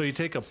noise. So you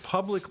take a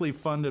publicly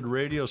funded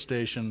radio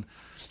station,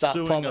 Stop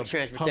suing public a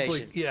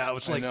transportation. Yeah, it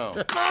was like,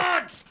 know.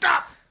 God,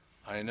 stop!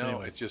 I know.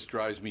 Anyway. It just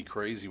drives me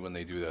crazy when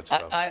they do that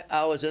stuff.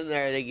 I was in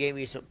there. They gave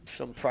me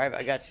some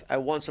private. I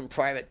won some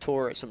private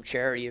tour at some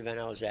charity event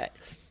I was at,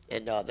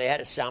 and they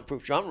had a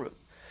soundproof drum room.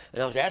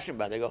 And I was asking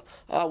about it. They go,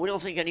 "Oh, we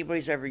don't think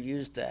anybody's ever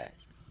used that."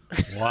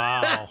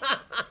 Wow.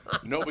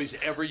 Nobody's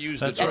ever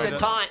used That's it.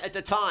 right. At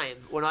the time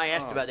when I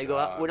asked about it, they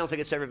go, "We don't think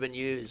it's ever been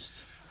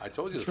used." I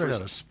told you It's the right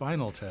first out of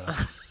Spinal Tap.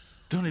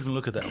 Don't even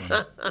look at that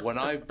one.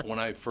 when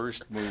I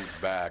first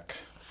moved back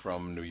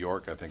from New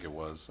York, I think it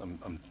was.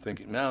 I'm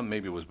thinking now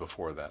maybe it was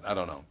before that. I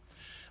don't know,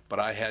 but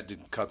I had to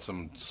cut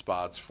some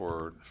spots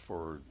for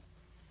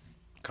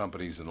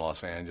companies in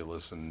Los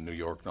Angeles and New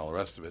York and all the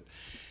rest of it.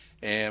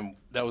 And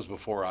that was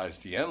before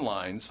ISDN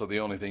lines, so the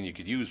only thing you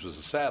could use was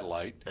a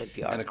satellite.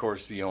 NPR. And of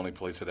course, the only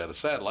place that had a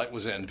satellite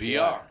was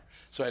NPR.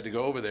 So I had to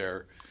go over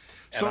there.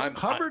 So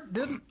Hubbard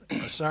didn't.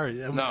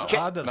 Sorry, it was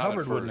odd that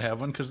Hubbard wouldn't have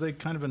one because they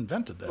kind of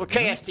invented that. Well,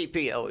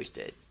 KSTP always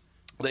did.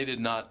 They did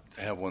not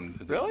have one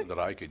that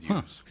I could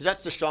use. Because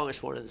that's the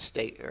strongest one in the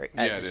state right,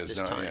 at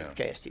this time, yeah.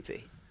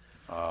 KSTP.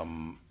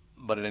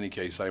 But in any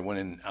case, I went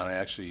in and I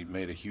actually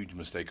made a huge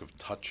mistake of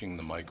touching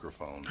the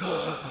microphone.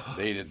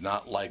 They did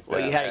not like that.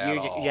 Well, you had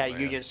at a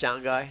union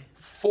sound guy?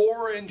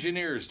 4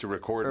 engineers to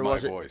record my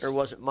voice. Or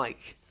was it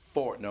Mike?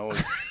 4. No,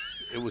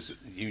 it was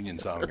union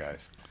sound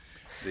guys.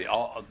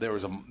 There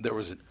was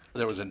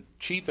a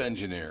chief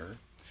engineer.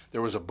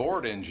 There was a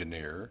board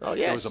engineer. Oh,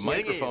 yeah, there was a union,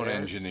 microphone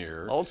man.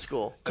 engineer. Old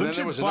school. And then Could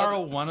there you was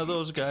borrow one of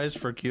those guys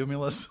for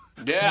Cumulus?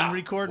 Yeah. And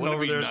recording Wouldn't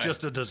over it be there is nice?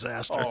 just a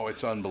disaster. Oh,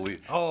 it's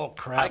unbelievable. Oh,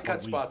 crap. I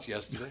cut spots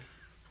yesterday.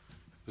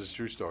 This is a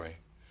true story.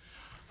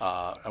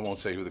 I won't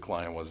say who the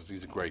client was.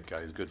 He's a great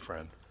guy. He's a good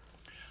friend.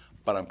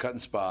 But I'm cutting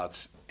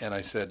spots, and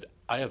I said,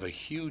 I have a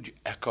huge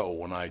echo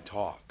when I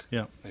talk.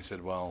 Yeah. They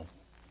said, well,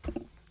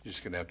 you're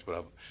just going to have to put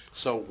up.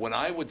 So when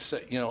I would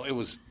say, it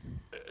was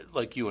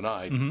like you and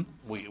I,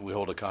 we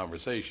hold a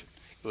conversation.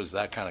 It was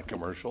that kind of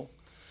commercial.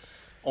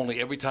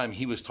 Only every time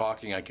he was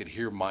talking, I could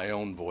hear my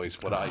own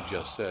voice, what I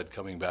just said,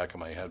 coming back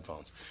in my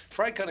headphones.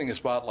 Try cutting a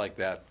spot like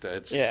that.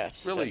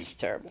 It's really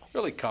terrible.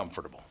 Really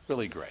comfortable.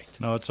 Really great.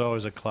 No, it's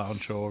always a clown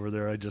show over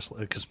there.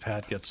 Because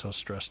Pat gets so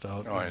stressed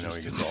out. Oh, I know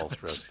he gets all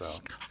stressed out.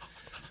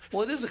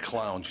 Well, it is a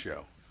clown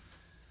show.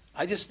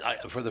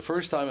 For the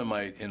first time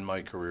in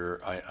my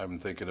career, I'm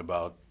thinking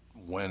about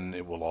when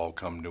it will all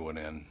come to an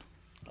end.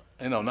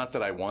 Not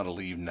that I want to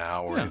leave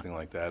now or anything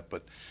like that,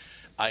 but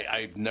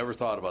I've never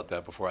thought about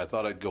that before. I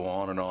thought I'd go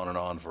on and on and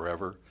on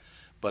forever,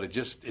 but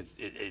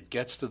it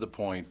gets to the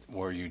point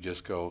where you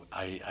just go,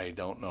 I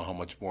don't know how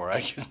much more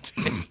I can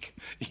take.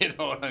 You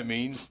know what I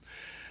mean?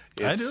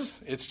 I do.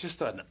 It's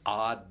just an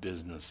odd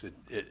business.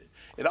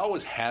 It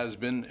always has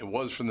been. It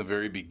was from the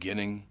very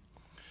beginning,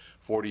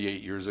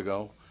 48 years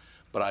ago.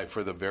 But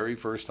for the very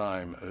first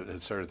time,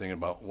 started thinking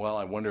about, well,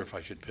 I wonder if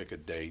I should pick a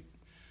date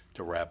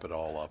to wrap it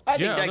all up.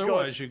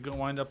 Otherwise you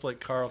wind up like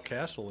Carl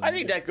Castle. I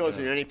think that goes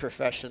in any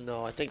profession,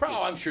 though. I think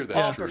I'm sure that's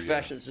all true.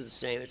 professions are the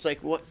same. It's like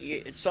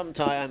at some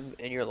time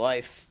in your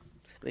life.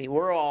 I mean,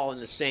 we're all in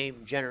the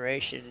same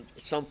generation.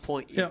 At some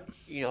point,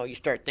 you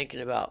start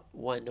thinking about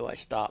when do I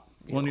stop.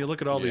 When you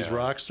look at all these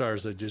rock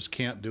stars that just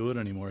can't do it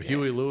anymore.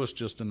 Huey Lewis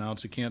just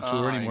announced he can't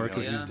tour anymore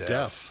because he's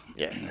deaf.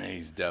 Yeah,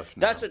 he's deaf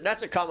now.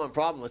 That's a common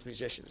problem with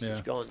musicians. Yeah.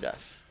 Is going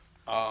deaf.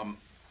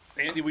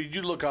 Andy, would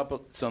you look up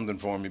something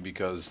for me,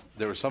 because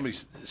there was somebody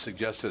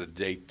suggested a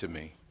date to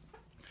me.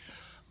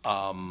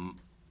 How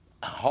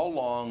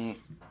long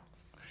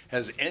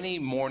has any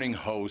morning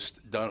host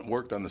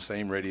worked on the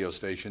same radio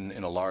station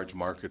in a large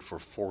market for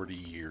 40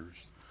 years?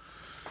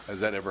 Has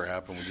that ever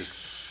happened?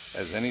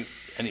 Has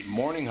any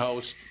morning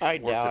host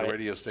worked at a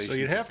radio station? So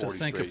you'd have for to 40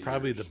 think of straight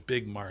probably years? the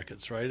big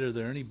markets, right? Are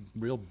there any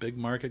real big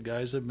market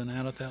guys that have been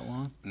at it that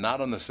long?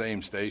 Not on the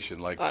same station.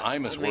 Like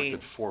Imus worked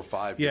at 4 or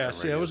 5. Yeah,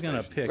 see, I was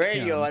going to pick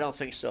radio. him. I don't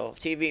think so.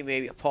 TV,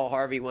 maybe. Paul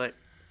Harvey went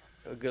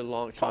a good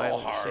long time.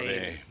 Paul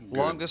Harvey,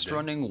 longest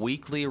running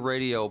weekly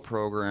radio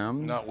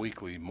program. Not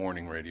weekly,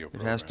 morning radio It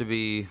program. has to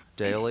be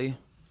daily.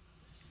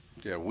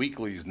 Yeah,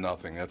 weekly is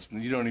nothing.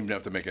 You don't even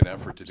have to make an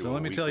effort to do. So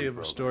let me tell you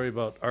a story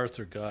about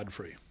Arthur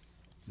Godfrey.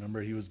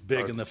 Remember, he was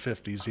big in the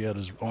 50s. He had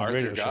his own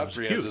radio Arthur shows.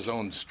 Godfrey Huge. has his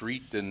own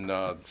street in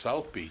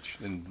South Beach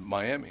in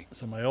Miami.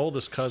 So my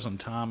oldest cousin,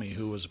 Tommy,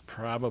 who was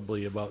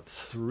probably about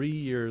 3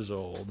 years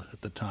old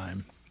at the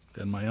time,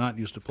 and my aunt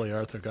used to play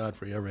Arthur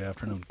Godfrey every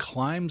afternoon,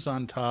 climbs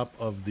on top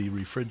of the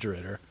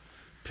refrigerator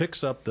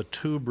picks up the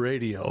tube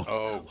radio,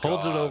 Oh,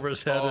 holds it God. over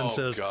his head, and Oh,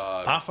 says,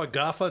 God.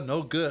 "Afagafa,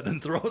 no good,"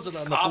 and throws it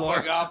on the floor.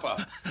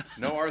 Afagafa.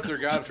 No Arthur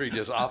Godfrey,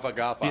 just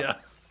Afagafa. Yeah.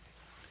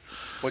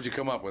 What'd you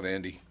come up with,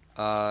 Andy?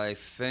 I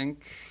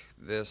think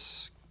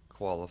this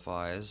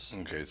qualifies.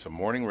 Okay, it's a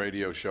morning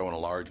radio show in a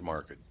large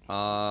market.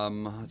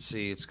 Let's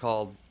see. It's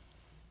called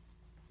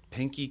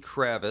Pinky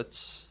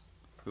Kravitz,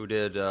 who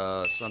did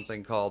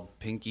something called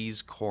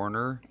Pinky's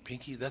Corner.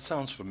 Pinky, that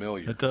sounds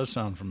familiar. It does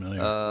sound familiar.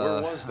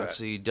 Where was that? Let's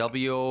see.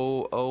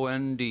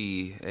 WOND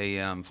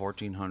AM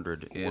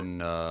 1400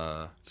 in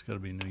It's got to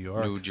be New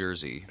York. New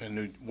Jersey.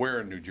 Where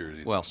in New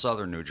Jersey? Well,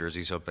 southern New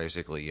Jersey, so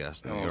basically,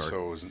 yes, New York.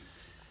 So it was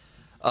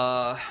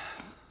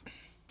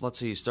Let's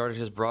see. He started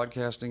his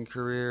broadcasting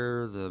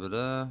career.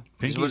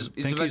 Pinky's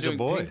been a doing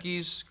boy.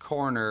 Pinky's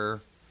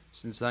Corner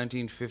since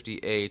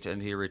 1958,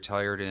 and he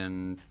retired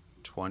in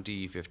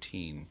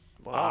 2015.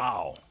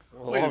 Wow.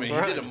 Wait a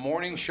minute, he did a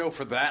morning show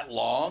for that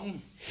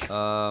long?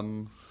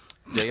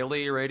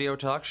 Daily radio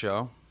talk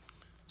show.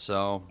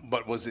 So,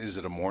 But is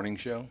it a morning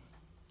show?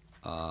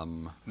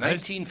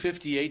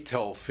 1958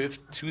 till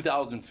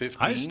 2015?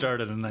 I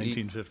started in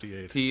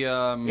 1958. he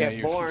You're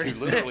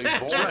literally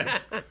born.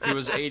 he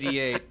was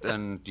 88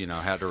 and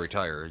had to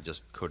retire. He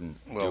just couldn't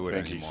do it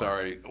Pinky, anymore.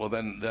 sorry. Well,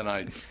 then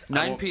I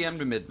 9 p.m.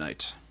 to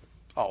midnight.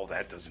 Oh,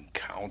 that doesn't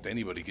count.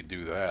 Anybody could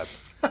do that.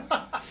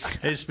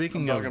 Hey,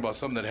 speaking I'm of, talking about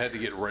something that had to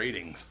get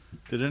ratings.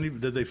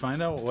 did they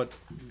find out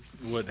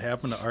what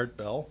happened to Art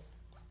Bell?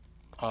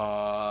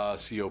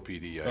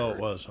 COPD. I Oh, heard.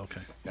 it was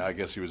okay. Yeah, I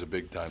guess he was a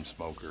big-time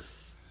smoker.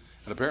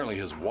 And apparently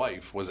his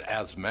wife was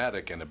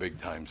asthmatic and a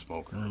big-time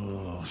smoker.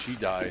 She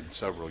died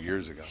several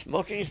years ago.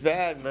 Smoking's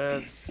bad,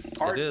 man.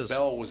 Art is.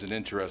 Bell was an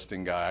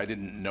interesting guy. I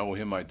didn't know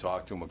him. I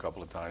talked to him a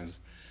couple of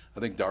times.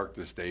 I think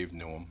Darkness Dave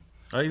knew him.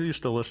 I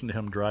used to listen to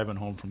him driving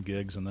home from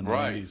gigs in the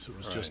Right, 90s. It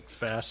was right. just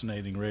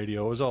fascinating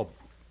radio. It was all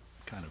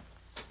kind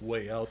of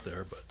way out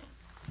there, but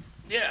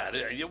Yeah,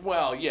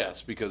 well,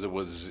 yes, because it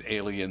was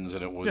aliens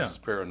and it was Yeah.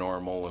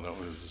 paranormal and it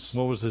was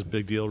what was his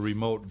big deal?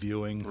 Remote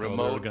viewing. So they were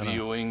remote gonna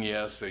viewing.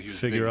 Yes, he was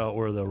Figure big. out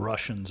where the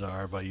Russians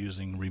are by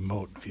using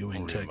remote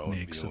viewing Remote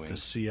techniques viewing. that the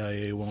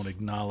CIA won't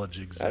acknowledge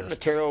That exist.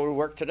 material would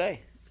work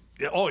today.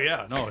 Yeah, oh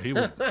yeah, no, he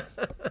would.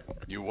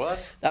 You what?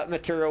 That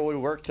material would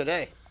work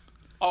today.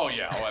 Oh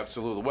yeah, oh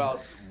absolutely.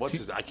 Well, what's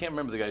his? I can't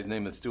remember the guy's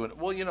name that's doing it.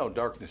 Well,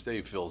 Darkness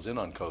Dave fills in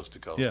on Coast to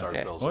Coast, Yeah. Art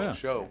Yeah. Bell's Oh, old yeah.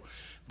 show.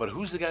 But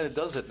who's the guy that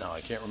does it now?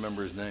 I can't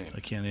remember his name I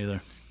can't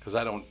either. because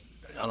I don't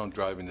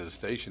drive into the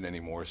station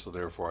anymore, so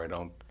therefore I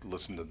don't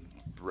listen to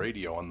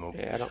radio on the.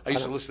 Yeah, I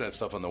used to listen to that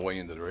stuff on the way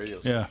into the radio.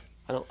 Yeah.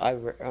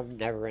 I'm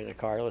never in the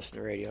car to listen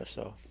to radio,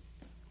 so.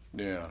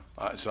 Yeah.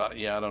 I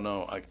don't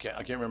know. I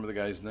can't remember the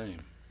guy's name.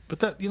 But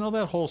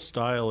that whole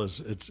style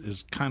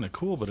is kind of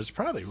cool, but it's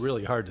probably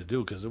really hard to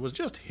do because it was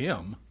just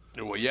him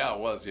Well, yeah, it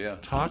was. Yeah.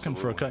 talking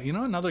for Absolutely.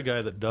 another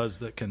guy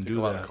that can Take do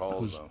a lot that. of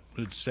calls,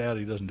 It's sad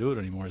he doesn't do it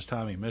anymore. Is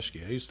Tommy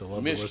Mischke. I used to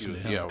love Mischke to listen to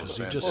was- him yeah, was because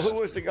he fantastic. just Well,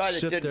 who was the guy that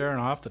sit did- there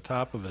and off the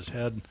top of his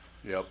head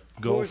Yep.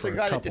 go Who was for the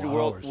guy a that couple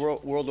did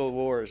hours. World of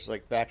Wars,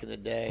 like back in the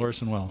day?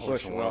 Orson Welles.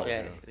 Orson Welles,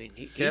 yeah. yeah. I mean,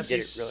 he did Cassie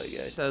it really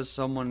good. says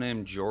someone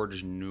named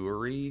George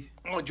Noory.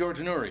 Oh, George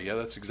Noory. Yeah,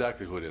 that's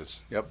exactly who it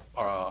is. Yep.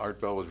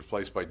 Art Bell was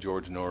replaced by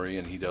George Noory,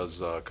 and he does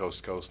Coast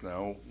to Coast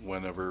now.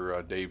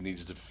 Whenever Dave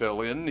needs to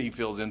fill in, he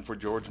fills in for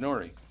George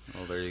Noory.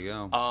 Well, there you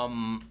go.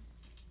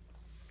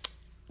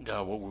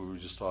 God, what we were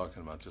just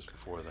talking about just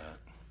before that.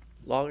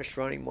 Longest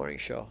running morning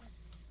show.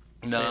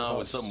 No, it was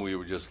host. something we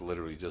were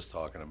literally just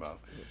talking about.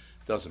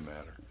 Doesn't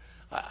matter.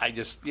 I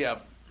just,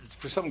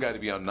 for some guy to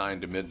be on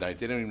 9 to midnight,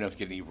 they don't even have to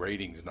get any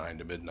ratings 9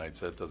 to midnight,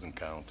 so that doesn't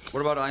count.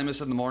 What about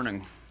Imus in the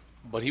morning?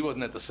 But he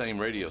wasn't at the same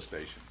radio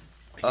station.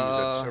 He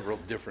was at several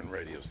different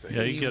radio stations.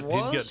 Yeah, He he'd get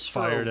was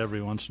fired for-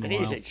 every once in a And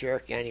while. he's a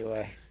jerk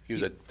anyway. He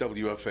was at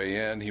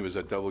WFAN. He was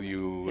at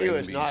WNBC. He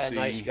was not a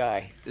nice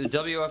guy. The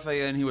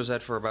WFAN he was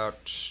at for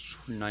about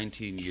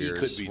 19 He years.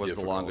 could be was the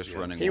difficult, longest yeah.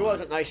 running He one.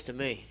 wasn't nice to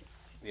me.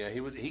 Yeah,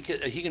 he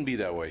can be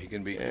that way. He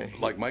can be Yeah.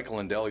 like Michael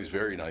Lindell. He's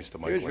very nice to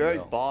He Michael was very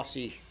Lindell.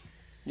 bossy.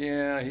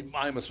 Yeah,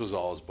 Imus was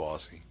always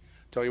bossy.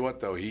 Tell you what,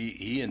 though,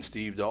 he and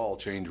Steve Dahl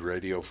changed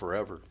radio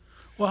forever.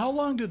 Well, how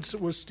long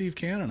was Steve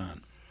Cannon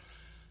on?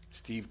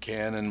 Steve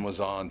Cannon was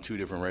on 2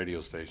 different radio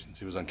stations.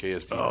 He was on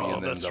KSTP Oh,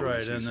 and then that's WCCO.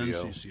 right, and then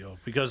CCO.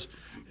 Because,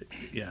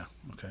 yeah,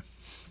 okay.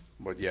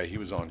 But yeah, he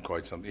was on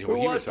quite some. Who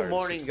he was the retired at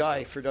morning 67.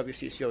 guy for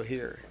WCCO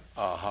here?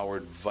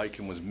 Howard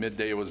Viking was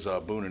midday. It was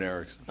Boone and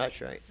Erickson. That's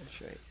right.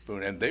 That's right.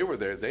 Boone, and they were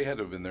there. They had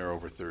to have been there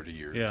over 30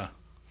 years. Yeah,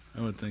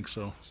 I would think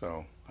so.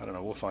 So I don't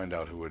know. We'll find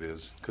out who it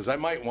is because I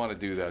might want to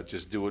do that.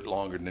 Just do it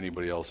longer than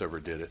anybody else ever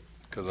did it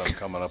because I'm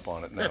coming up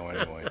on it now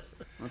anyway.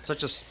 It's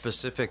such a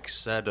specific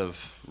set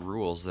of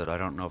rules that I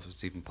don't know if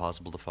it's even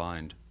possible to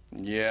find.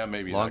 Yeah,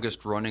 maybe.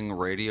 Longest running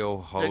radio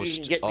Then you host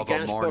can get the of a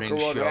Guinness Book morning of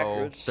World show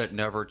Records. that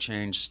never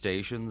changed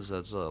stations.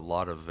 That's a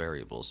lot of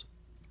variables.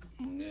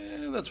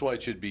 Yeah, that's why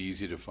it should be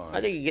easy to find.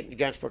 I think you can get the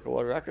Guinness Book of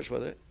World Records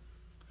with it.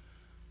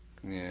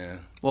 Yeah.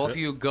 Well, if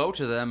you go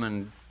to them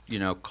and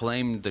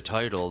claim the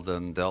title,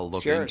 then they'll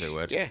look Sure. into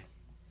it. Yeah.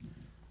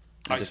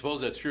 I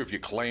suppose that's true. If you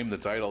claim the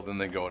title, then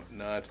they go,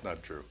 no, it's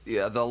not true.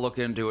 Yeah, they'll look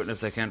into it, and if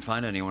they can't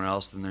find anyone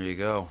else, then there you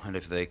go. And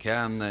if they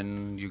can,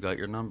 then you got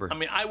your number. I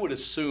mean, I would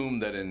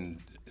assume that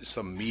in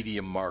some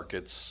medium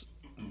markets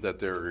that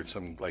there are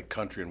some like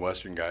country and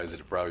western guys that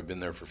have probably been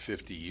there for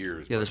 50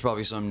 years. Yeah, there's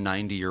probably some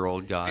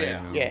 90-year-old guy. Yeah.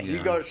 Who, Yeah, you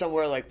go to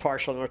somewhere like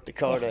Parshall, North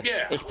Dakota.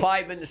 Yeah. It's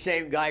probably been the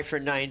same guy for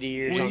 90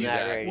 years on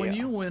that radio. When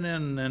you went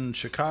in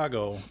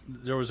Chicago,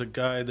 there was a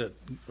guy that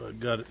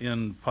got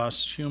in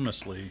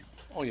posthumously.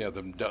 Oh, yeah,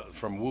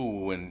 from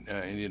Woo in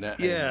Indiana.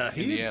 Yeah,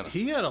 Indiana.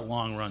 he had a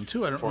long run,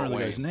 too. I don't remember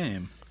the guy's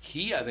name.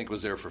 He, I think,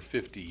 was there for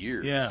 50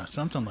 years. Yeah,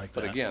 something like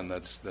that. But again,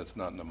 that's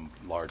not in a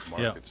large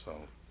market, so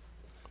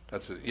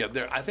that's it.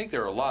 Yeah, I think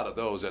there are a lot of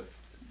those at,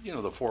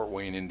 the Fort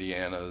Wayne,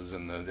 Indianas,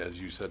 and as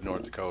you said,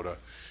 North Dakota,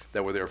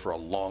 that were there for a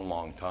long,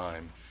 long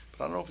time.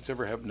 But I don't know if it's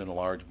ever happened in a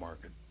large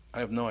market. I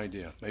have no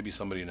idea. Maybe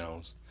somebody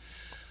knows.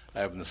 I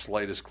haven't the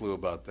slightest clue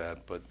about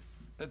that, but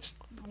that's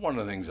one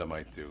of the things I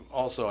might do.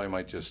 Also, I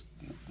might just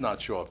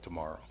not show up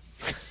tomorrow.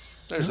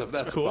 That's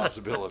cool. A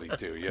possibility,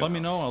 too. Let me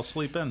know. I'll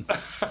sleep in.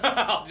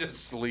 I'll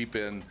just sleep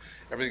in.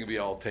 Everything will be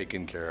all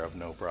taken care of,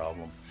 no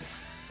problem.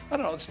 I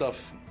don't know.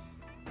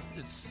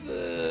 It's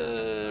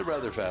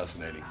rather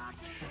fascinating.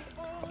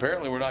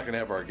 Apparently, we're not going to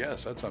have our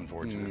guests. That's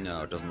unfortunate.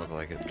 No, it doesn't look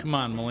like it. Come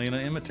on, Molina,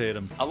 imitate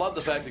him. I love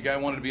the fact the guy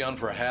wanted to be on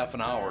for a half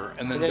an hour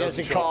and then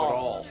doesn't show up at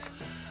all.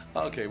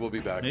 Okay, we'll be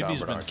back. Maybe Tom he's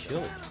Bernard. been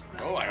killed.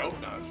 Oh, I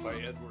hope not. By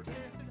Edward.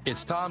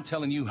 It's Tom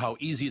telling you how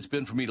easy it's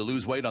been for me to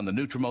lose weight on the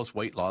Nutrimost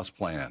weight loss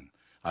plan.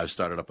 I've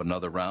started up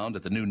another round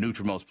at the new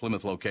Nutrimost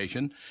Plymouth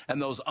location,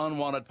 and those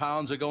unwanted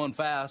pounds are going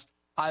fast.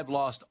 I've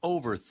lost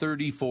over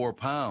 34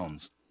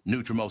 pounds.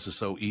 Nutrimost is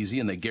so easy,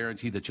 and they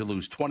guarantee that you'll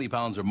lose 20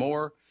 pounds or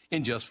more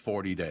in just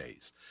 40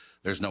 days.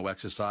 There's no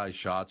exercise,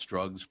 shots,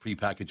 drugs,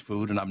 prepackaged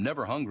food, and I'm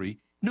never hungry.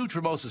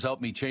 Nutrimost has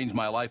helped me change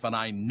my life, and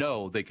I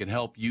know they can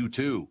help you,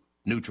 too.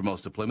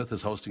 Nutrimost of Plymouth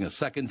is hosting a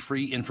second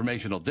free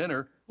informational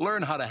dinner.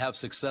 Learn how to have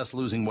success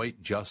losing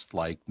weight just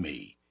like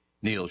me.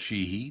 Neil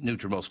Sheehy,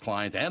 Nutrimost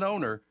client and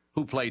owner,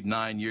 who played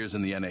 9 years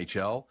in the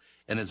NHL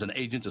and is an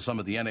agent to some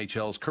of the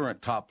NHL's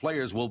current top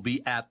players, will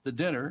be at the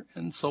dinner,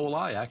 and so will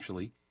I,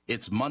 actually.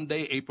 It's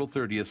Monday, April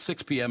 30th,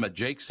 6 p.m. at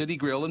Jake City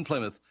Grill in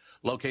Plymouth,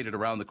 located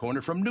around the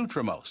corner from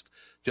Nutrimost,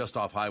 just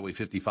off Highway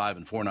 55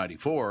 and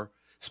 494.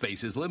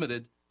 Space is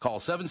limited. Call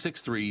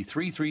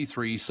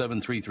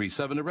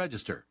 763-333-7337 to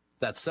register.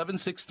 That's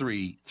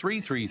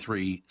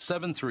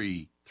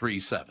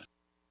 763-333-7337.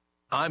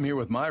 I'm here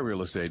with my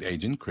real estate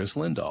agent, Chris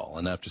Lindahl,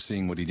 and after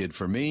seeing what he did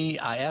for me,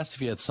 I asked if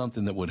he had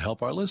something that would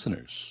help our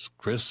listeners.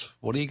 Chris,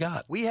 what do you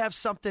got? We have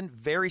something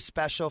very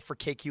special for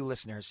KQ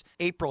listeners.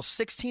 April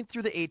 16th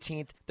through the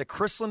 18th, the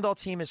Chris Lindahl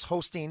team is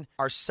hosting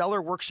our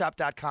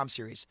SellerWorkshop.com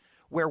series,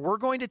 where we're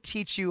going to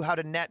teach you how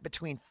to net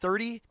between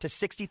 $30,000 to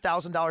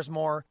 $60,000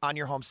 more on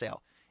your home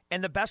sale.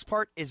 And the best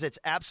part is it's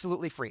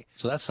absolutely free.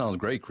 So that sounds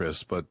great,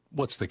 Chris, but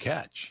what's the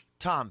catch?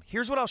 Tom,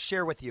 here's what I'll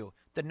share with you.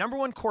 The number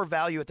one core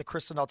value at the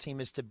Chris Lindahl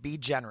team is to be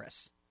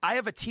generous. I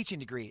have a teaching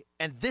degree,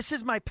 and this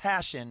is my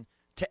passion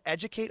to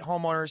educate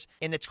homeowners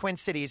in the Twin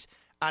Cities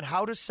on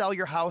how to sell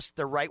your house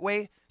the right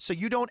way so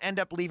you don't end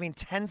up leaving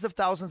tens of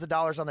thousands of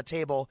dollars on the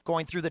table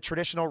going through the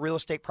traditional real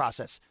estate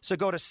process. So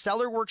go to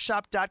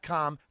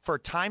sellerworkshop.com for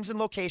times and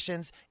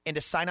locations and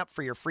to sign up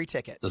for your free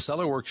ticket. The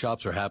Seller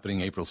Workshops are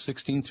happening April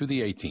 16th through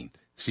the 18th.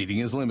 Seating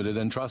is limited,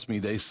 and trust me,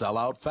 they sell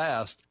out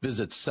fast.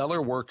 Visit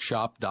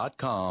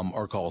sellerworkshop.com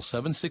or call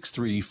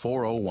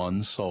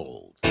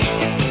 763-401-SOLD.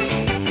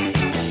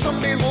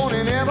 Someday won't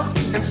it ever,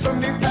 and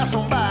some days pass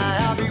on by.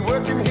 I'll be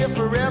working here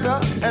forever,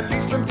 at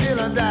least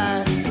until I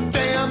die.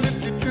 Damn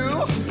if you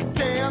do,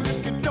 damn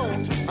if you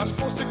don't. I'm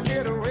supposed to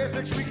get a raise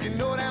next week, you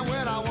know that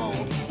well I won't.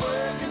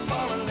 Working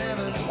for a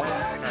living.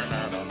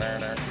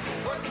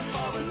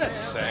 Isn't that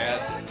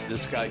sad?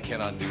 This guy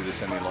cannot do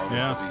this any longer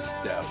because he's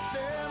deaf.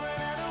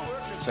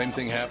 Same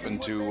thing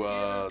happened to,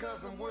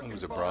 who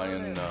was it,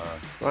 Brian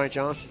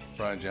Johnson.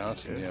 Brian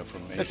Johnson, yeah,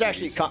 from It's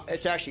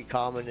actually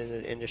common in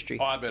the industry.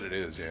 Oh, I bet it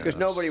is, yeah. Because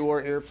nobody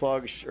wore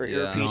earplugs or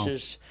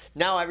earpieces.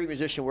 No. Now every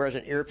musician wears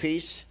an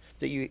earpiece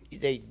that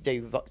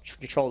they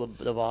control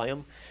the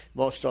volume.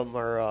 Most of them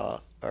are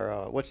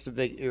what's the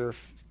big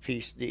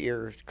earpiece, the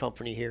ear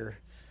company here?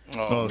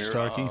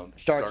 Starkey.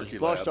 Starkey.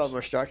 Most of them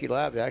are Starkey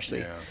Labs,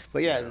 actually. Yeah.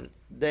 But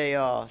they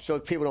so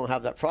people don't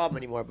have that problem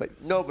anymore. But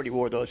nobody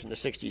wore those in the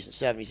 60s and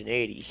 70s and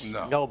 80s.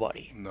 No.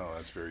 Nobody. No,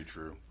 that's very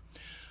true.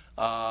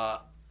 I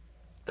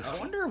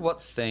wonder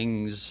what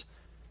things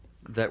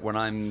that when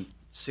I'm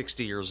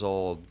 60 years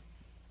old,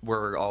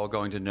 we're all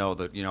going to know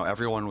that,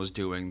 everyone was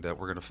doing that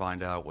we're going to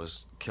find out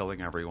was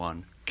killing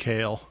everyone.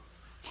 Kale.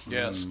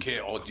 Yes,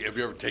 kale. Oh, have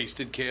you ever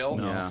tasted kale?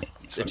 No. Yeah.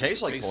 It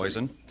tastes like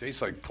poison.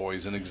 Tastes like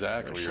poison,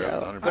 exactly. You're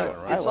 100%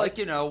 right. It's like,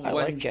 I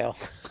like kale.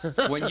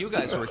 when you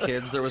guys were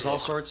kids, there was all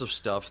sorts of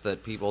stuff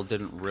that people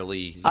didn't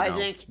really, I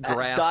think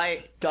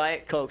grasp.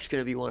 Diet Coke's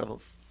going to be one of them.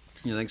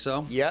 You think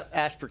so? Yep,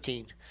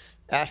 aspartame.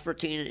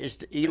 Aspartame is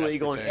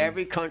illegal in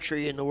every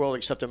country in the world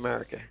except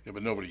America. Yeah,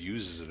 but nobody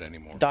uses it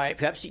anymore. Diet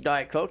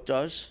Coke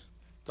does.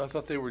 I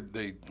thought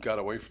they got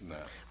away from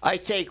that. I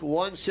take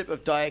one sip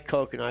of Diet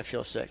Coke and I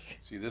feel sick.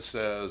 See, this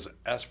says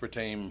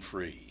aspartame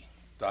free,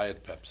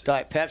 Diet Pepsi.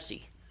 Diet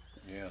Pepsi.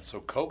 Yeah, so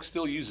Coke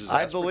still uses aspartame?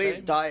 I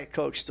believe Diet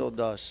Coke still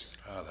does.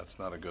 Oh, that's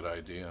not a good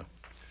idea.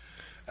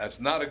 That's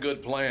not a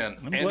good plan.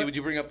 Andy, would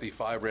you bring up the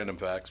 5 random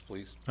facts,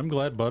 please? I'm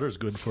glad butter's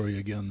good for you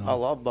again, though. I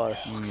love butter.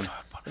 Oh,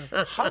 God,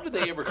 butter. How did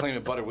they ever claim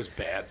that butter was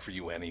bad for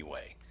you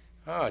anyway?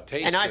 Oh, it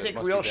tastes And I good. think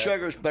Must real be bad.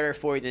 sugar is better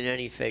for you than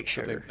any fake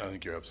sugar. I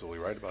think you're absolutely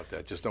right about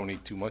that. Just don't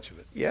eat too much of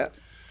it. Yeah.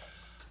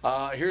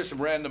 Here's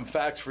some random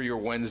facts for your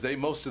Wednesday.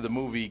 Most of the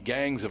movie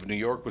Gangs of New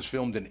York was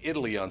filmed in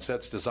Italy on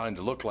sets designed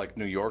to look like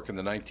New York in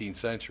the 19th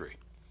century.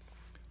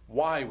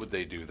 Why would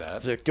they do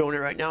that? They're doing it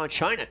right now in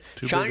China.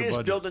 China is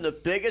building the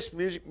biggest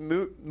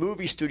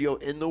movie studio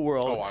in the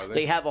world. Oh, are they?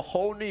 They have a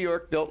whole New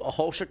York built, a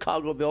whole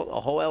Chicago built,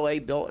 a whole LA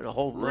built, and a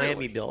whole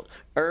Miami built.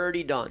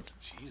 Already done.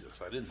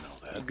 Jesus, I didn't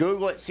know that.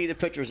 Google it, see the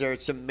pictures there.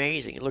 It's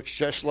amazing. It looks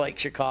just like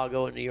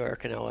Chicago and New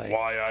York and LA.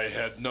 Why, I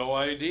had no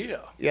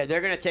idea. Yeah,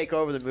 they're going to take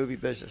over the movie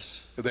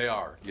business. They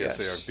are. Yes,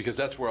 they are. Yes. Because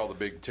that's where all the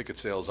big ticket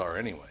sales are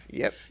anyway.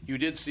 Yep. You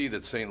did see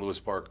that St. Louis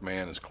Park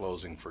Man is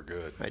closing for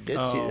good. I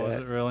did see that. Was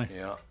it really?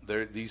 Yeah.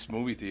 These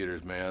movie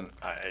theaters, man,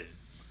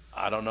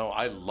 I don't know.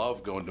 I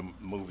love going to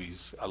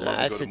movies. I love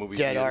to go to movie That's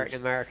a dead theaters. art in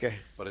America.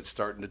 But it's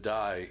starting to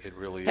die. It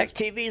really Heck, is.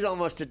 TV's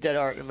almost a dead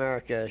art in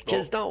America.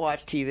 Kids don't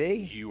watch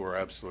TV. You are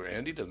absolutely.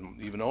 Andy doesn't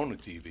even own a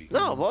TV.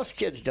 No, most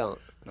kids don't.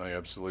 No, you're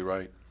absolutely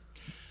right.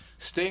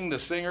 Sting, the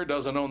singer,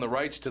 doesn't own the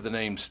rights to the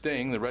name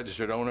Sting. The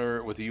registered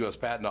owner with the U.S.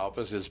 Patent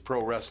Office is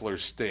pro wrestler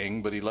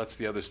Sting, but he lets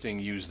the other Sting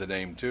use the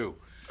name too.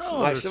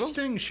 Oh, Nice there's of 'em.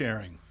 Sting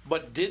sharing.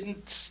 But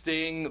didn't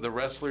Sting, the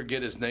wrestler,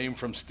 get his name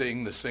from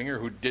Sting, the singer,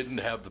 who didn't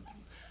have the...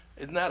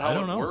 Isn't that I how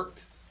don't it know.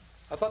 worked?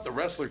 I thought the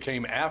wrestler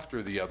came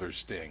after the other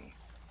Sting.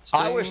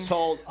 I was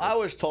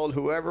told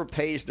whoever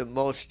pays the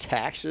most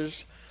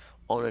taxes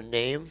on a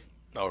name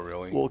Oh,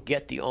 really? will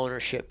get the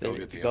ownership and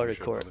go to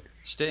court.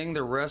 Sting,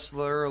 the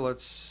wrestler,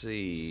 let's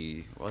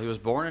see. Well, he was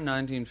born in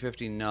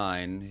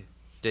 1959,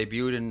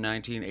 debuted in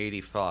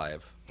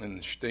 1985.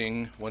 And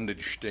Sting, when did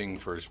Sting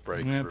first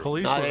break Yeah, through?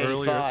 police Not were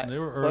earlier. 85. They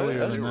were earlier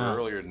They than were that.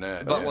 earlier than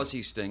that. But yeah. was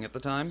he Sting at the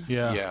time?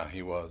 Yeah. Yeah,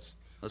 he was.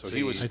 Let's so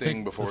he was see. I Sting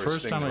think before the first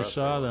Sting time the I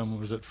wrestler saw was. them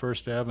was at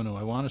First Avenue.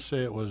 I want to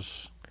say it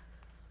was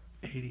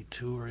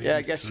 82 or 83. Yeah,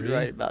 I guess you're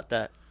right about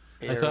that.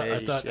 I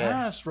thought,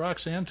 this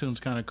Roxanne tune's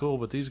kind of cool,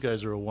 but these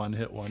guys are a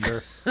one-hit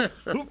wonder.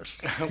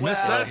 Oops,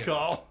 missed that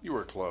call. You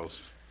were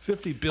close.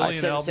 50 I billion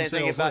said the album same thing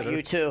sales about later.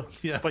 you too.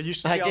 Yeah, But you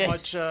should I see how did.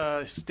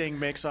 much Sting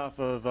makes off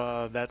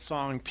of that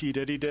song P.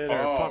 Diddy did or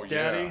Oh, Puff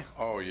Daddy. yeah.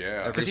 Oh,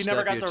 yeah. Because he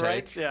never step got you the take.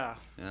 rights. Yeah.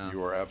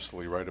 You are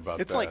absolutely right about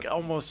It's that. like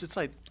it's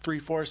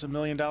 $750,000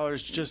 million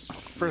just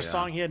for a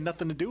song he had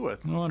nothing to do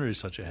with. no wonder he's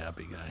such a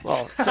happy guy.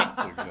 Well,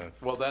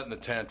 Well, that and the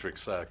tantric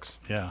sex.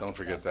 Yeah. Don't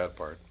forget that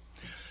part.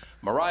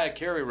 Mariah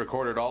Carey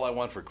recorded All I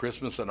Want for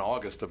Christmas in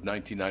August of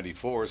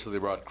 1994, so they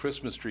brought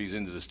Christmas trees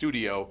into the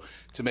studio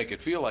to make it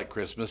feel like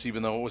Christmas,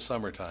 even though it was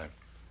summertime.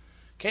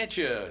 Can't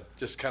you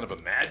just kind of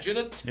imagine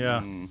it?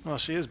 Yeah, Well,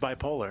 she is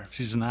bipolar.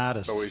 she's an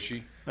artist. So is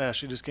she? Yeah,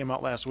 she just came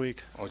out last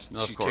week. Oh,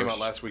 Of she course. came out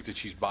last week that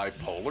she's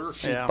bipolar,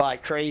 she's Yeah. bi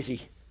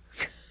crazy.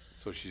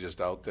 so she's just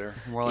out there,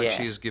 More like Yeah.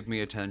 she's give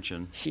me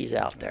attention. She's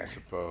out I there.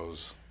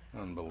 suppose.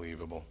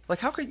 Unbelievable. Like,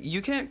 how could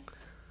you can't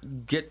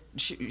get?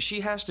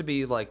 She has to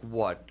be like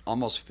what,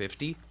 almost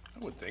 50.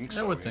 I would think I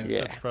so. would think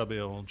Yeah. that's probably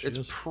how old she It's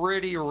is.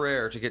 pretty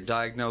rare to get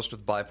diagnosed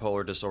with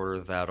bipolar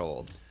disorder that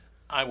old.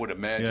 I would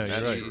imagine Yeah,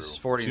 that's you're right. true. She's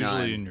 49.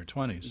 Usually in your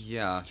 20s.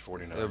 Yeah,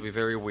 49. It would be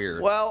very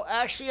weird. Well,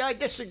 actually, I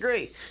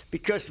disagree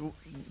because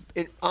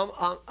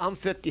I'm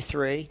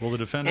 53. Will the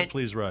defendant and-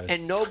 please rise?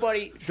 And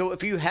nobody. So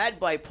if you had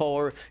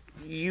bipolar,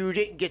 you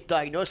didn't get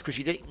diagnosed because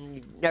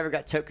you never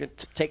got taken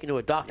to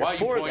a doctor Why are you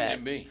for pointing that.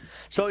 at me?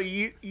 So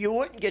you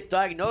wouldn't get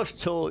diagnosed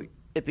till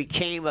it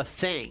became a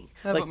thing.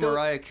 How Like about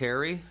Mariah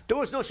Carey? there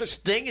was no such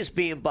thing as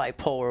being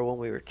bipolar when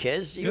we were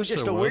kids. You were Yes,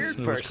 just there a was. weird It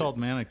person. was called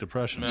manic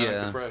depression. Manic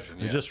Yeah. depression,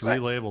 They yeah. just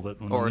relabeled it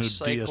when Or the new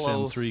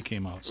DSM-3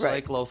 came out.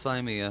 Right.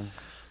 Cyclothymia.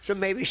 So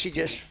maybe she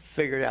just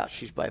figured out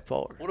she's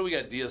bipolar. What do we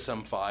got,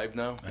 DSM-5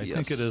 now? I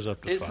think it is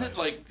up to Isn't 5. it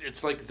like,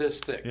 it's like this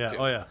thick? Yeah, too.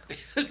 oh, yeah.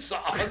 It's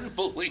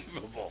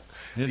unbelievable.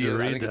 You had to I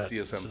read think that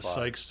it's as a DSM-5.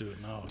 psych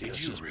student. No, Did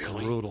it's you just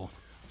really? brutal.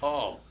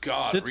 Oh,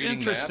 God. It's reading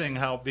interesting that?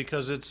 how,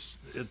 because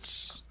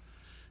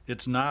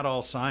it's not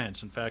all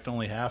science. In fact,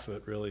 only half of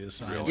it really is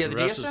science. Yeah, the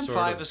rest is DSM-5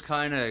 sort of- is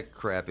kind of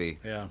crappy.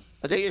 Yeah.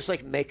 Are they just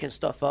like making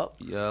stuff up?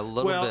 Yeah, a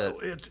little Well,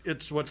 bit.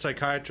 it's what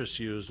psychiatrists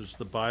use. It's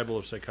the Bible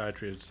of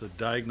psychiatry. It's the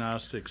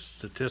Diagnostic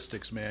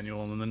Statistics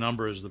Manual, and the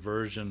number is the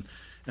version.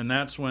 And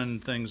that's when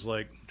things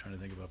like, I'm trying to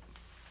think of a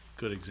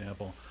good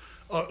example.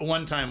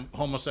 One time,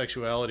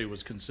 homosexuality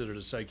was considered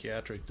a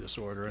psychiatric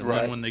disorder, and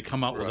Right. then when they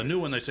come out with a Right. new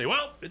one, they say,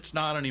 well, it's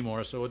not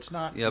anymore, so it's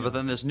not. Yeah, but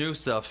then this new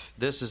stuff,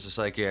 this is a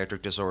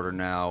psychiatric disorder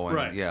now. And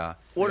Right. Yeah.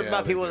 What Yeah,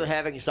 about they people do. that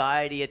have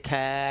anxiety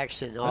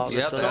attacks and all this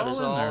Yep, other that's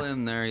stuff? all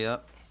in there.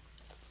 Yep.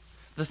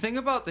 The thing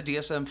about the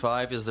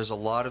DSM-5 is there's a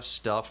lot of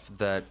stuff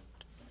that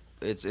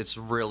it's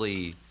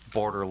really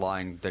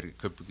borderline that it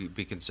could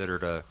be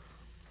considered a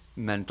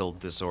mental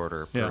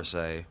disorder per Yeah.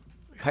 se.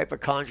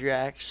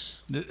 hypochondriacs.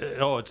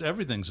 Oh,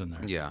 everything's in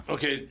there. Yeah.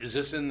 Okay, is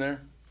this in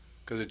there?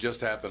 Because it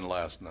just happened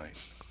last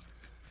night.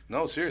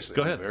 No, seriously.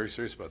 Go ahead. I'm very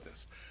serious about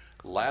this.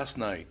 Last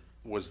night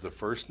was the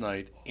first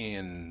night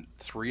in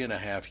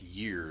 3.5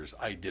 years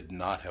I did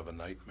not have a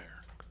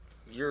nightmare.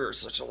 You're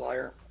such a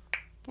liar.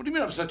 What do you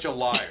mean I'm such a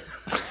liar?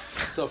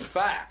 It's a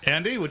fact.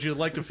 Andy, would you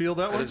like to feel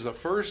that It one? is the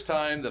first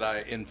time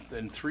that in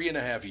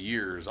 3.5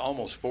 years,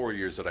 almost 4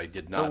 years, that I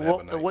did not have a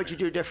nightmare. What'd you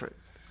do different?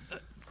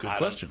 Good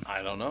question.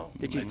 I don't know.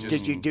 Did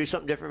you do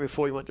something different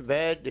before you went to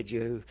bed? Did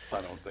you?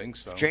 I don't think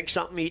so. Drink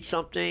something, eat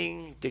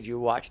something? Did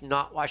you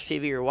not watch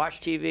TV or watch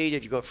TV?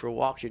 Did you go for a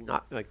walk? Did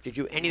you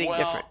do anything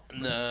different?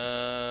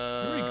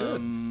 No. Very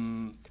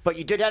good. But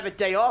you did have a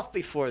day off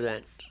before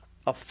then.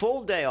 A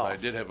full day off. I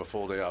did have a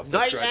full day off.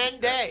 Night That's right.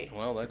 and day.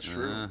 Well, that's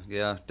true.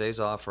 Yeah, days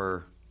off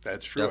are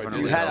That's true.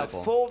 definitely You had a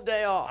helpful. full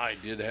day off. I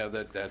did have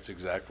that. That's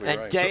exactly And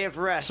right. day of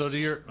rest. So do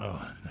your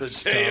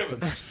the day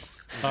of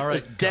all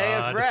right, day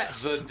God. of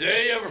rest. the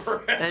day of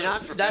rest.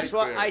 And that's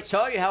right why I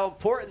tell you how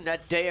important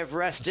that day of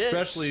rest is.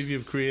 Especially if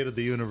you've created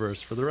the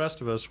universe. For the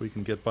rest of us, we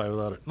can get by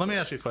without it. Let me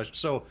ask you a question.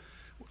 So,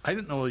 I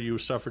didn't know you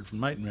suffered from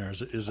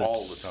nightmares. Is it All the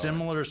time.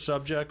 similar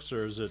subjects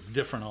or is it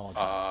different all the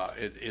time?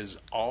 It is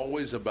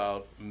always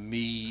about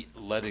me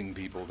letting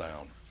people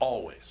down.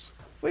 Always.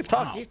 You've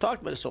talked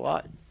about this a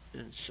lot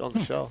on the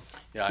show.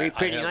 Yeah, Pretty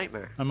I have,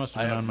 nightmare. I must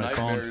I have been have on my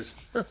phone.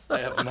 nightmares. I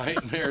have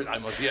nightmares. I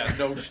must. Yeah.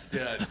 No.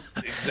 Yeah,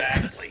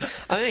 exactly.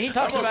 I mean, he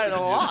talks about it a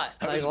lot.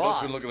 I Like a must lot.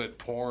 have been looking at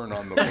porn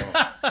on the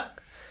phone.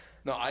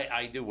 No,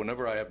 I do.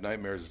 Whenever I have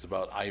nightmares, it's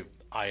about I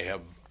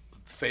have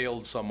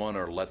failed someone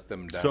or let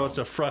them down. So it's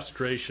a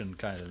frustration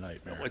kind of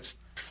nightmare. It's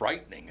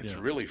frightening. It's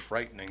really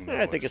frightening.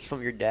 I think it's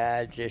from your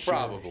dad's issues.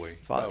 Probably.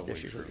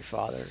 Issues with your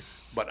father.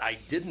 But I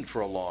didn't for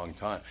a long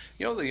time.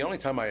 You know, the only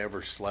time I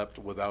ever slept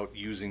without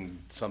using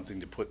something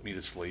to put me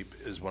to sleep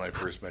is when I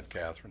first met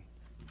Catherine.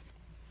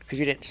 Because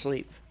you didn't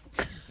sleep.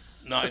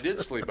 No, I did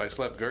sleep. I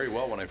slept very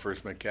well when I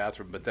first met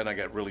Catherine, but then I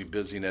got really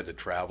busy and had to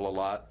travel a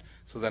lot.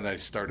 So then I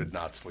started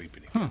not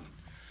sleeping again.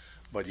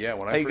 But yeah,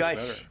 when I Are you first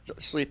guys met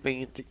her.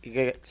 sleeping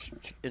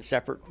in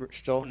separate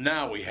still?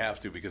 Now we have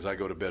to because I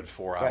go to bed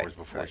 4 hours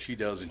before she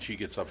does, and she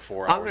gets up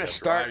 4 I'm hours going to after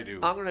start. I do.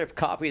 I'm going to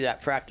copy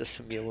that practice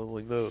from you when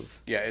we move.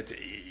 Yeah,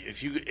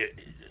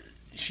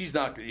 she's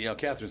not. You know,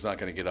 Catherine's not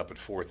going to get up at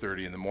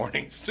 4:30 in the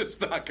morning. It's just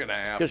not going to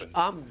Because happen.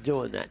 I'm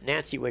doing that.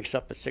 Nancy wakes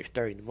up at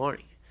 6:30 in the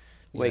morning.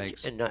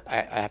 And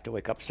I have to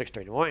wake up at 6:30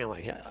 in the morning. I'm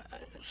like,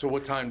 So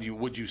what time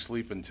would you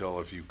sleep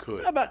until if you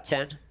could? about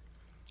 10.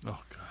 Oh,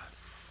 God.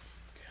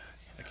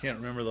 I can't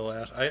remember the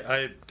last.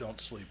 I don't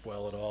sleep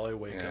well at all. I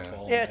wake up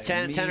all Yeah,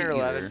 night. 10 or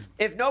 11.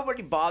 If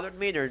nobody bothered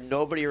me, there's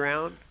nobody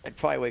around, I'd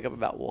probably wake up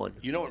about 1.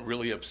 You know what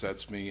really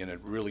upsets me, and it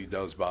really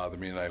does bother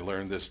me, and I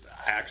learned this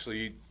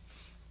actually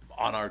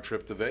on our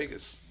trip to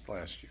Vegas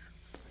last year,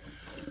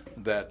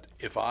 that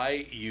if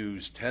I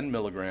use 10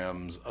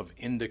 milligrams of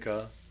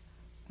indica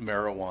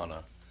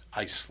marijuana,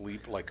 I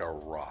sleep like a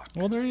rock.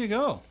 Well, there you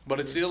go. But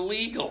it's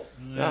illegal.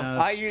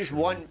 I use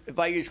one. If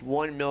I use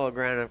 1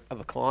 milligram of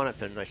a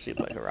Klonopin, I sleep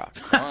like a rock.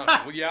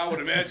 Well, yeah, I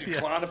would imagine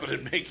Klonopin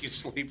would make you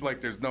sleep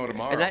like there's no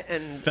tomorrow.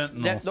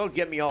 Fentanyl they'll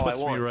give me all puts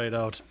I want. me right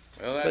out.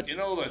 Well, you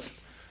know that.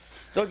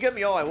 They'll give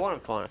me all I want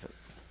of Klonopin.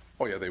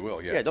 Oh yeah, they will.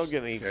 Yes. Yeah, don't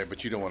give me. Yeah,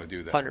 but you don't want to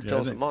do that. 100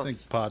 pills a I month.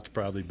 think pot's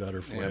probably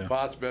better for you.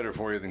 Pot's better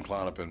for you than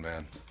Klonopin,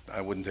 man.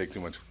 I wouldn't take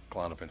too much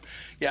Klonopin.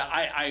 Yeah,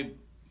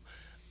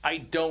 I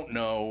don't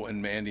know,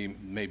 and Mandy,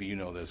 maybe you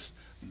know this.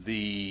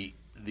 The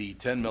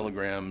 10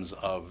 milligrams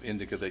of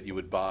indica that you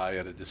would buy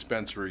at a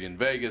dispensary in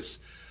Vegas,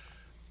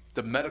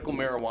 the medical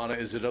marijuana,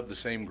 is it of the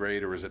same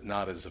grade or is it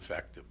not as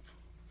effective?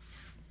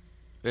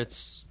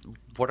 It's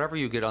whatever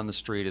you get on the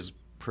street is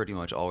pretty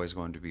much always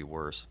going to be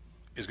worse.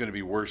 Is going to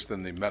be worse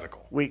than the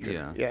medical.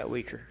 Weaker. Yeah,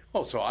 weaker.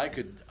 Oh, so I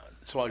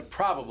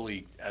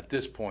probably, at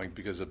this point,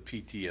 because of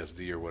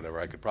PTSD or whatever,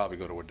 I could probably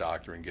go to a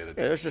doctor and get it.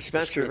 Yeah, there's a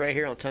dispensary right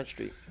here on 10th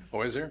Street.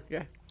 Oh, is there?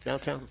 Yeah,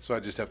 downtown. So I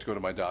just have to go to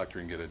my doctor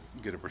and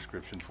get a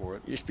prescription for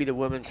it. It used to be the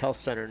Women's Health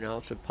Center. Now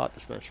it's a pot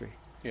dispensary.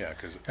 Yeah,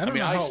 because I don't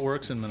know how it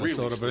works in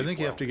Minnesota, really but I think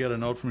you well. have to get a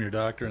note from your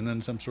doctor and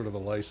then some sort of a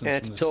license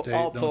And from it's the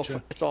state, don't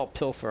you? It's all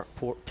pill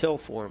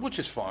form. Which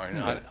is fine.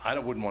 I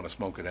wouldn't want to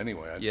smoke it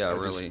anyway. Yeah,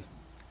 really.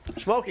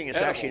 Smoking is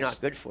actually Edibles.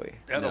 not good for you.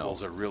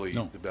 Edibles are really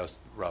the best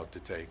route to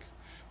take.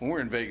 When we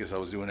were in Vegas, I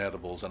was doing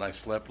edibles, and I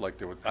slept like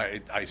there was.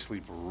 I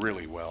sleep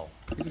really well.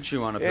 You can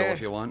chew on a pill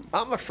if you want.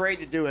 I'm afraid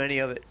to do any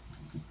of it.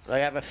 I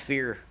have a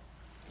fear.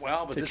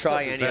 Well, but to this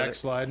try stuff is any of it.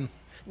 Backsliding.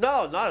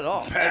 No, not at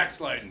all.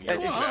 Backsliding. You're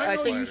I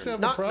know you used to have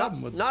a not,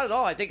 problem not, with not at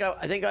all. I think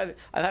I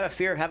have a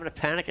fear of having a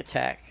panic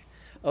attack,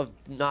 of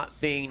not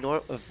being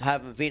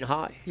being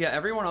high. Yeah,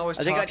 everyone always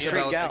I think talks I'd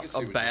freak about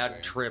out. a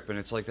bad trip, and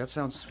it's like that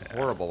sounds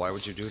horrible. Why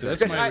would you do that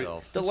That's to my,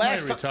 yourself? The that's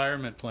last my ti-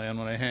 retirement plan.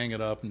 When I hang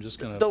it up, I'm just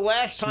gonna The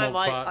last smoke time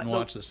pot and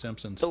watch The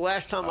Simpsons. The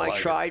last time I like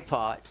tried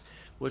pot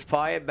was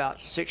probably about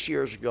 6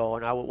 years ago,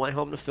 and I went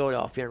home to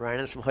Philadelphia and ran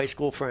into some high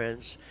school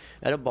friends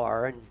at a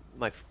bar, and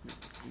my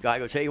guy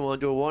goes, "Hey, you want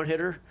to do a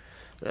one-hitter?"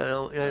 And I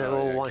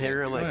go,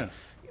 one-hitter. I'm like,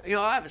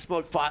 I haven't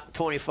smoked pot in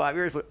 25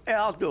 years, but hey,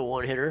 I'll do a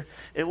one-hitter.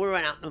 And we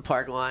went out in the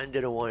parking lot and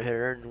did a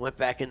one-hitter and went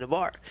back in the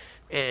bar.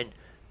 And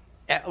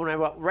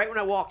right when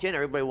I walked in,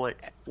 everybody went,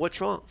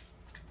 "What's wrong?"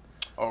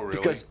 Oh,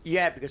 really?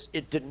 Because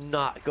it did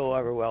not go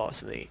over well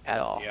with me at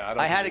all. Yeah,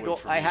 I had to go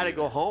home.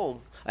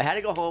 I had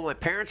to go home. My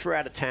parents were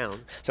out of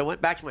town, so I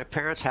went back to my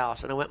parents'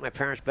 house, and I went in my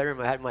parents'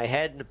 bedroom. I had my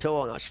head in the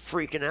pillow, and I was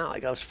freaking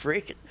out. I was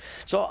freaking.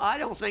 So I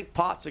don't think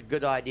pot's a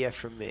good idea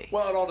for me.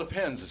 Well, it all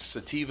depends. It's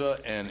sativa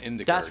and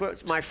indica. That's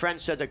what my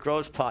friend said that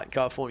grows pot in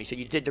California. He said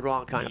you did the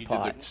wrong kind of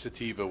pot. The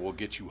sativa will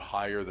get you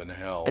higher than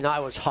hell. And I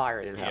was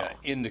higher than hell.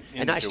 Yeah,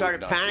 and I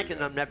started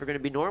panicking. I'm never going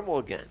to be normal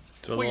again.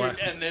 So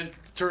and then it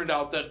turned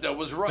out that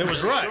was right. It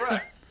was right.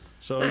 Correct.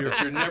 So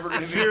you're never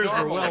going to be fears were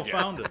normal well again.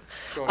 founded.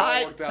 So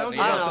that was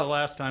about the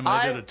last time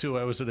I did it too.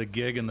 I was at a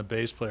gig and the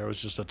bass player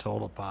was just a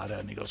total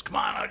pothead, and he goes, "Come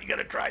on out, you got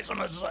to try some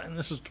of this." And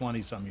this is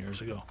 20-some years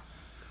ago.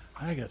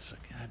 I got so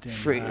goddamn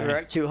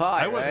high. Too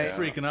high. I wasn't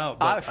freaking out,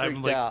 but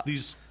I'm like, out.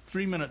 These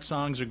 3-minute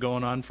songs are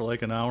going on for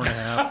like an hour and a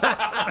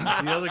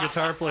half. The other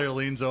guitar player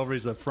leans over.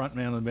 He's the front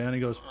man of the band.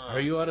 He goes, "Are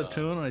you out of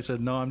tune?" And I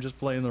said, "No, I'm just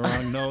playing the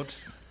wrong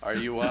notes." Are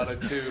you out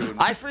of tune?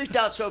 I freaked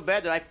out so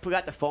bad that I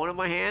got the phone in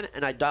my hand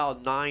and I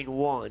dialed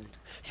 9-1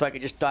 so I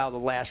could just dial the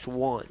last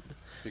one.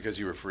 Because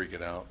you were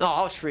freaking out. No,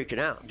 I was freaking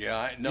out.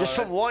 Yeah, just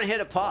from one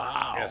hit of pot.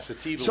 Wow. Yeah,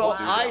 sativa will do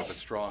that if it's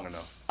strong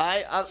enough.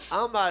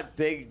 I'm not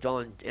big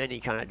on any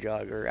kind of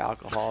drug or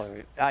alcohol.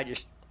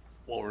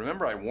 Well,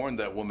 remember I warned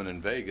that woman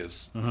in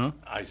Vegas.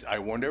 I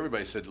warned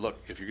everybody. I said,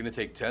 look, if you're going to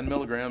take 10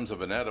 milligrams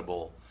of an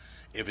edible,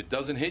 if it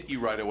doesn't hit you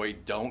right away,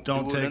 don't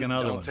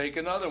take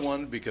another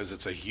one because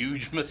it's a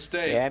huge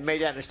mistake. Yeah, I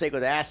made that mistake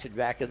with acid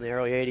back in the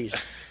early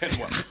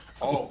 80s.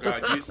 Oh,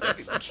 God, that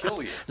could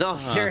kill you. No, I'm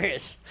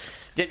serious.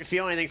 Didn't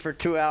feel anything for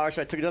 2 hours,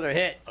 so I took another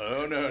hit.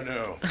 Oh,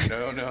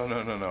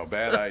 no.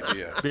 Bad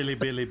idea. Billy,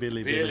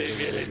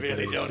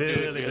 don't do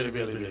it,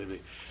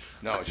 Billy.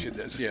 No,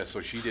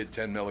 so she did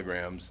 10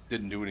 milligrams,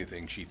 didn't do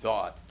anything, she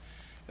thought.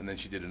 And then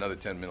she did another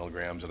 10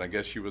 milligrams, and I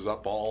guess she was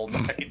up all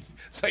night.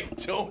 It's like,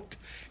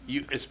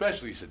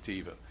 especially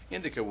sativa.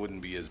 Indica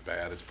wouldn't be as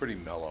bad. It's pretty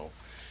mellow.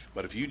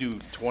 But if you do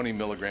 20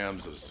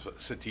 milligrams of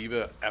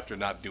sativa after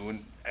not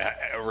doing,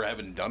 or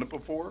haven't done it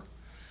before,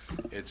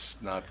 it's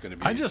not going to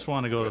be. I just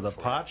want to go to the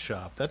pot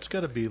shop. That's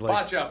got to be like.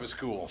 Pot shop is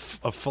cool.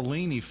 A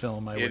Fellini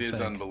film, I would think. It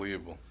is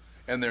unbelievable.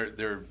 And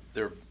they're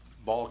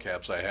ball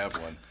caps. I have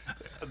one.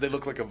 They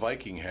look like a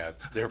Viking hat.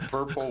 They're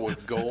purple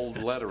with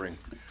gold lettering.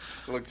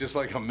 They look just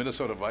like a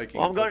Minnesota Viking.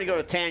 Well, I'm going to go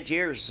to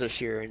Tangiers this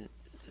year, and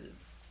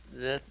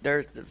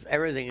there's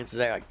everything is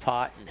there, like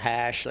pot and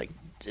hash, like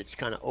it's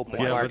kind of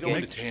open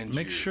market.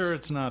 Make sure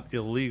it's not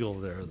illegal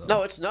there, though.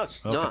 No, it's not.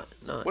 It's not.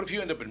 What if you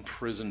end up in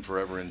prison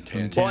forever in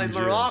Tangiers? Well, in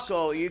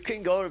Morocco, you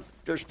can go to.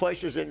 There's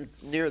places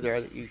near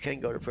there that you can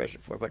go to prison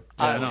for, but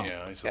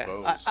I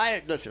suppose.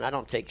 Listen. I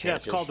don't take chances. Yeah,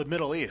 it's called the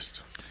Middle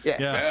East.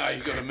 Yeah,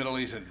 you go to the Middle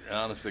East, and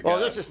honestly, well,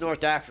 this is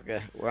North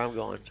Africa where I'm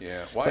going.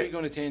 Yeah, why are you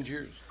going to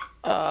Tangiers?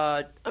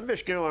 I'm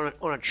just going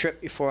on a trip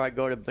before I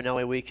go to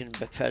Benelli Week in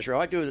Fezro.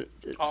 I do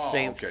the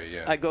same. Okay,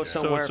 yeah. I go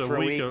somewhere so for a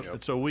week.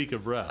 It's a week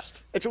of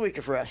rest. It's a week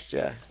of rest,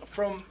 yeah.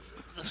 From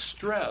the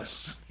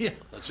stress. Yeah.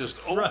 That's just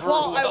overwhelming.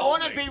 Well, I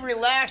want to be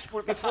relaxed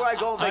before I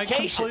go on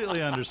vacation. I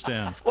completely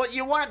understand. Well,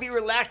 you want to be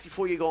relaxed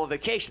before you go on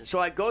vacation. So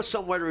I go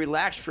somewhere to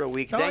relax for a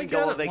week, then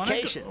go on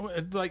vacation.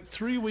 Like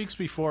 3 weeks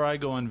before I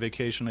go on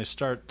vacation, I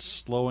start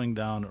slowing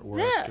down at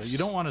work. Yes. You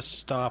don't want to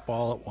stop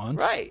all at once.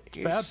 Right. It's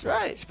bad for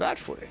you. It's bad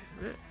for you.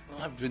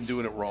 Well, I've been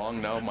doing it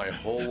wrong now my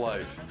whole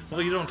life.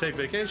 Well, you don't take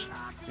vacations.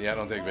 Yeah, I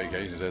don't take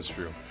vacations. That's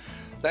true.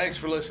 Thanks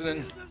for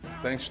listening.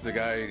 Thanks to the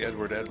guy,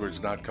 Edward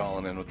Edwards, not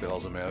calling in. What the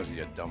hell's the matter?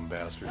 You dumb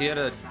bastard. He had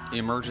an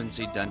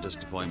emergency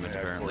dentist appointment,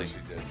 apparently. Of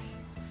course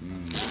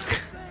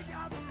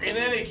he did. In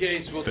any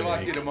case, we'll talk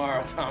to you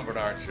tomorrow. Tom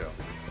Bernard Show.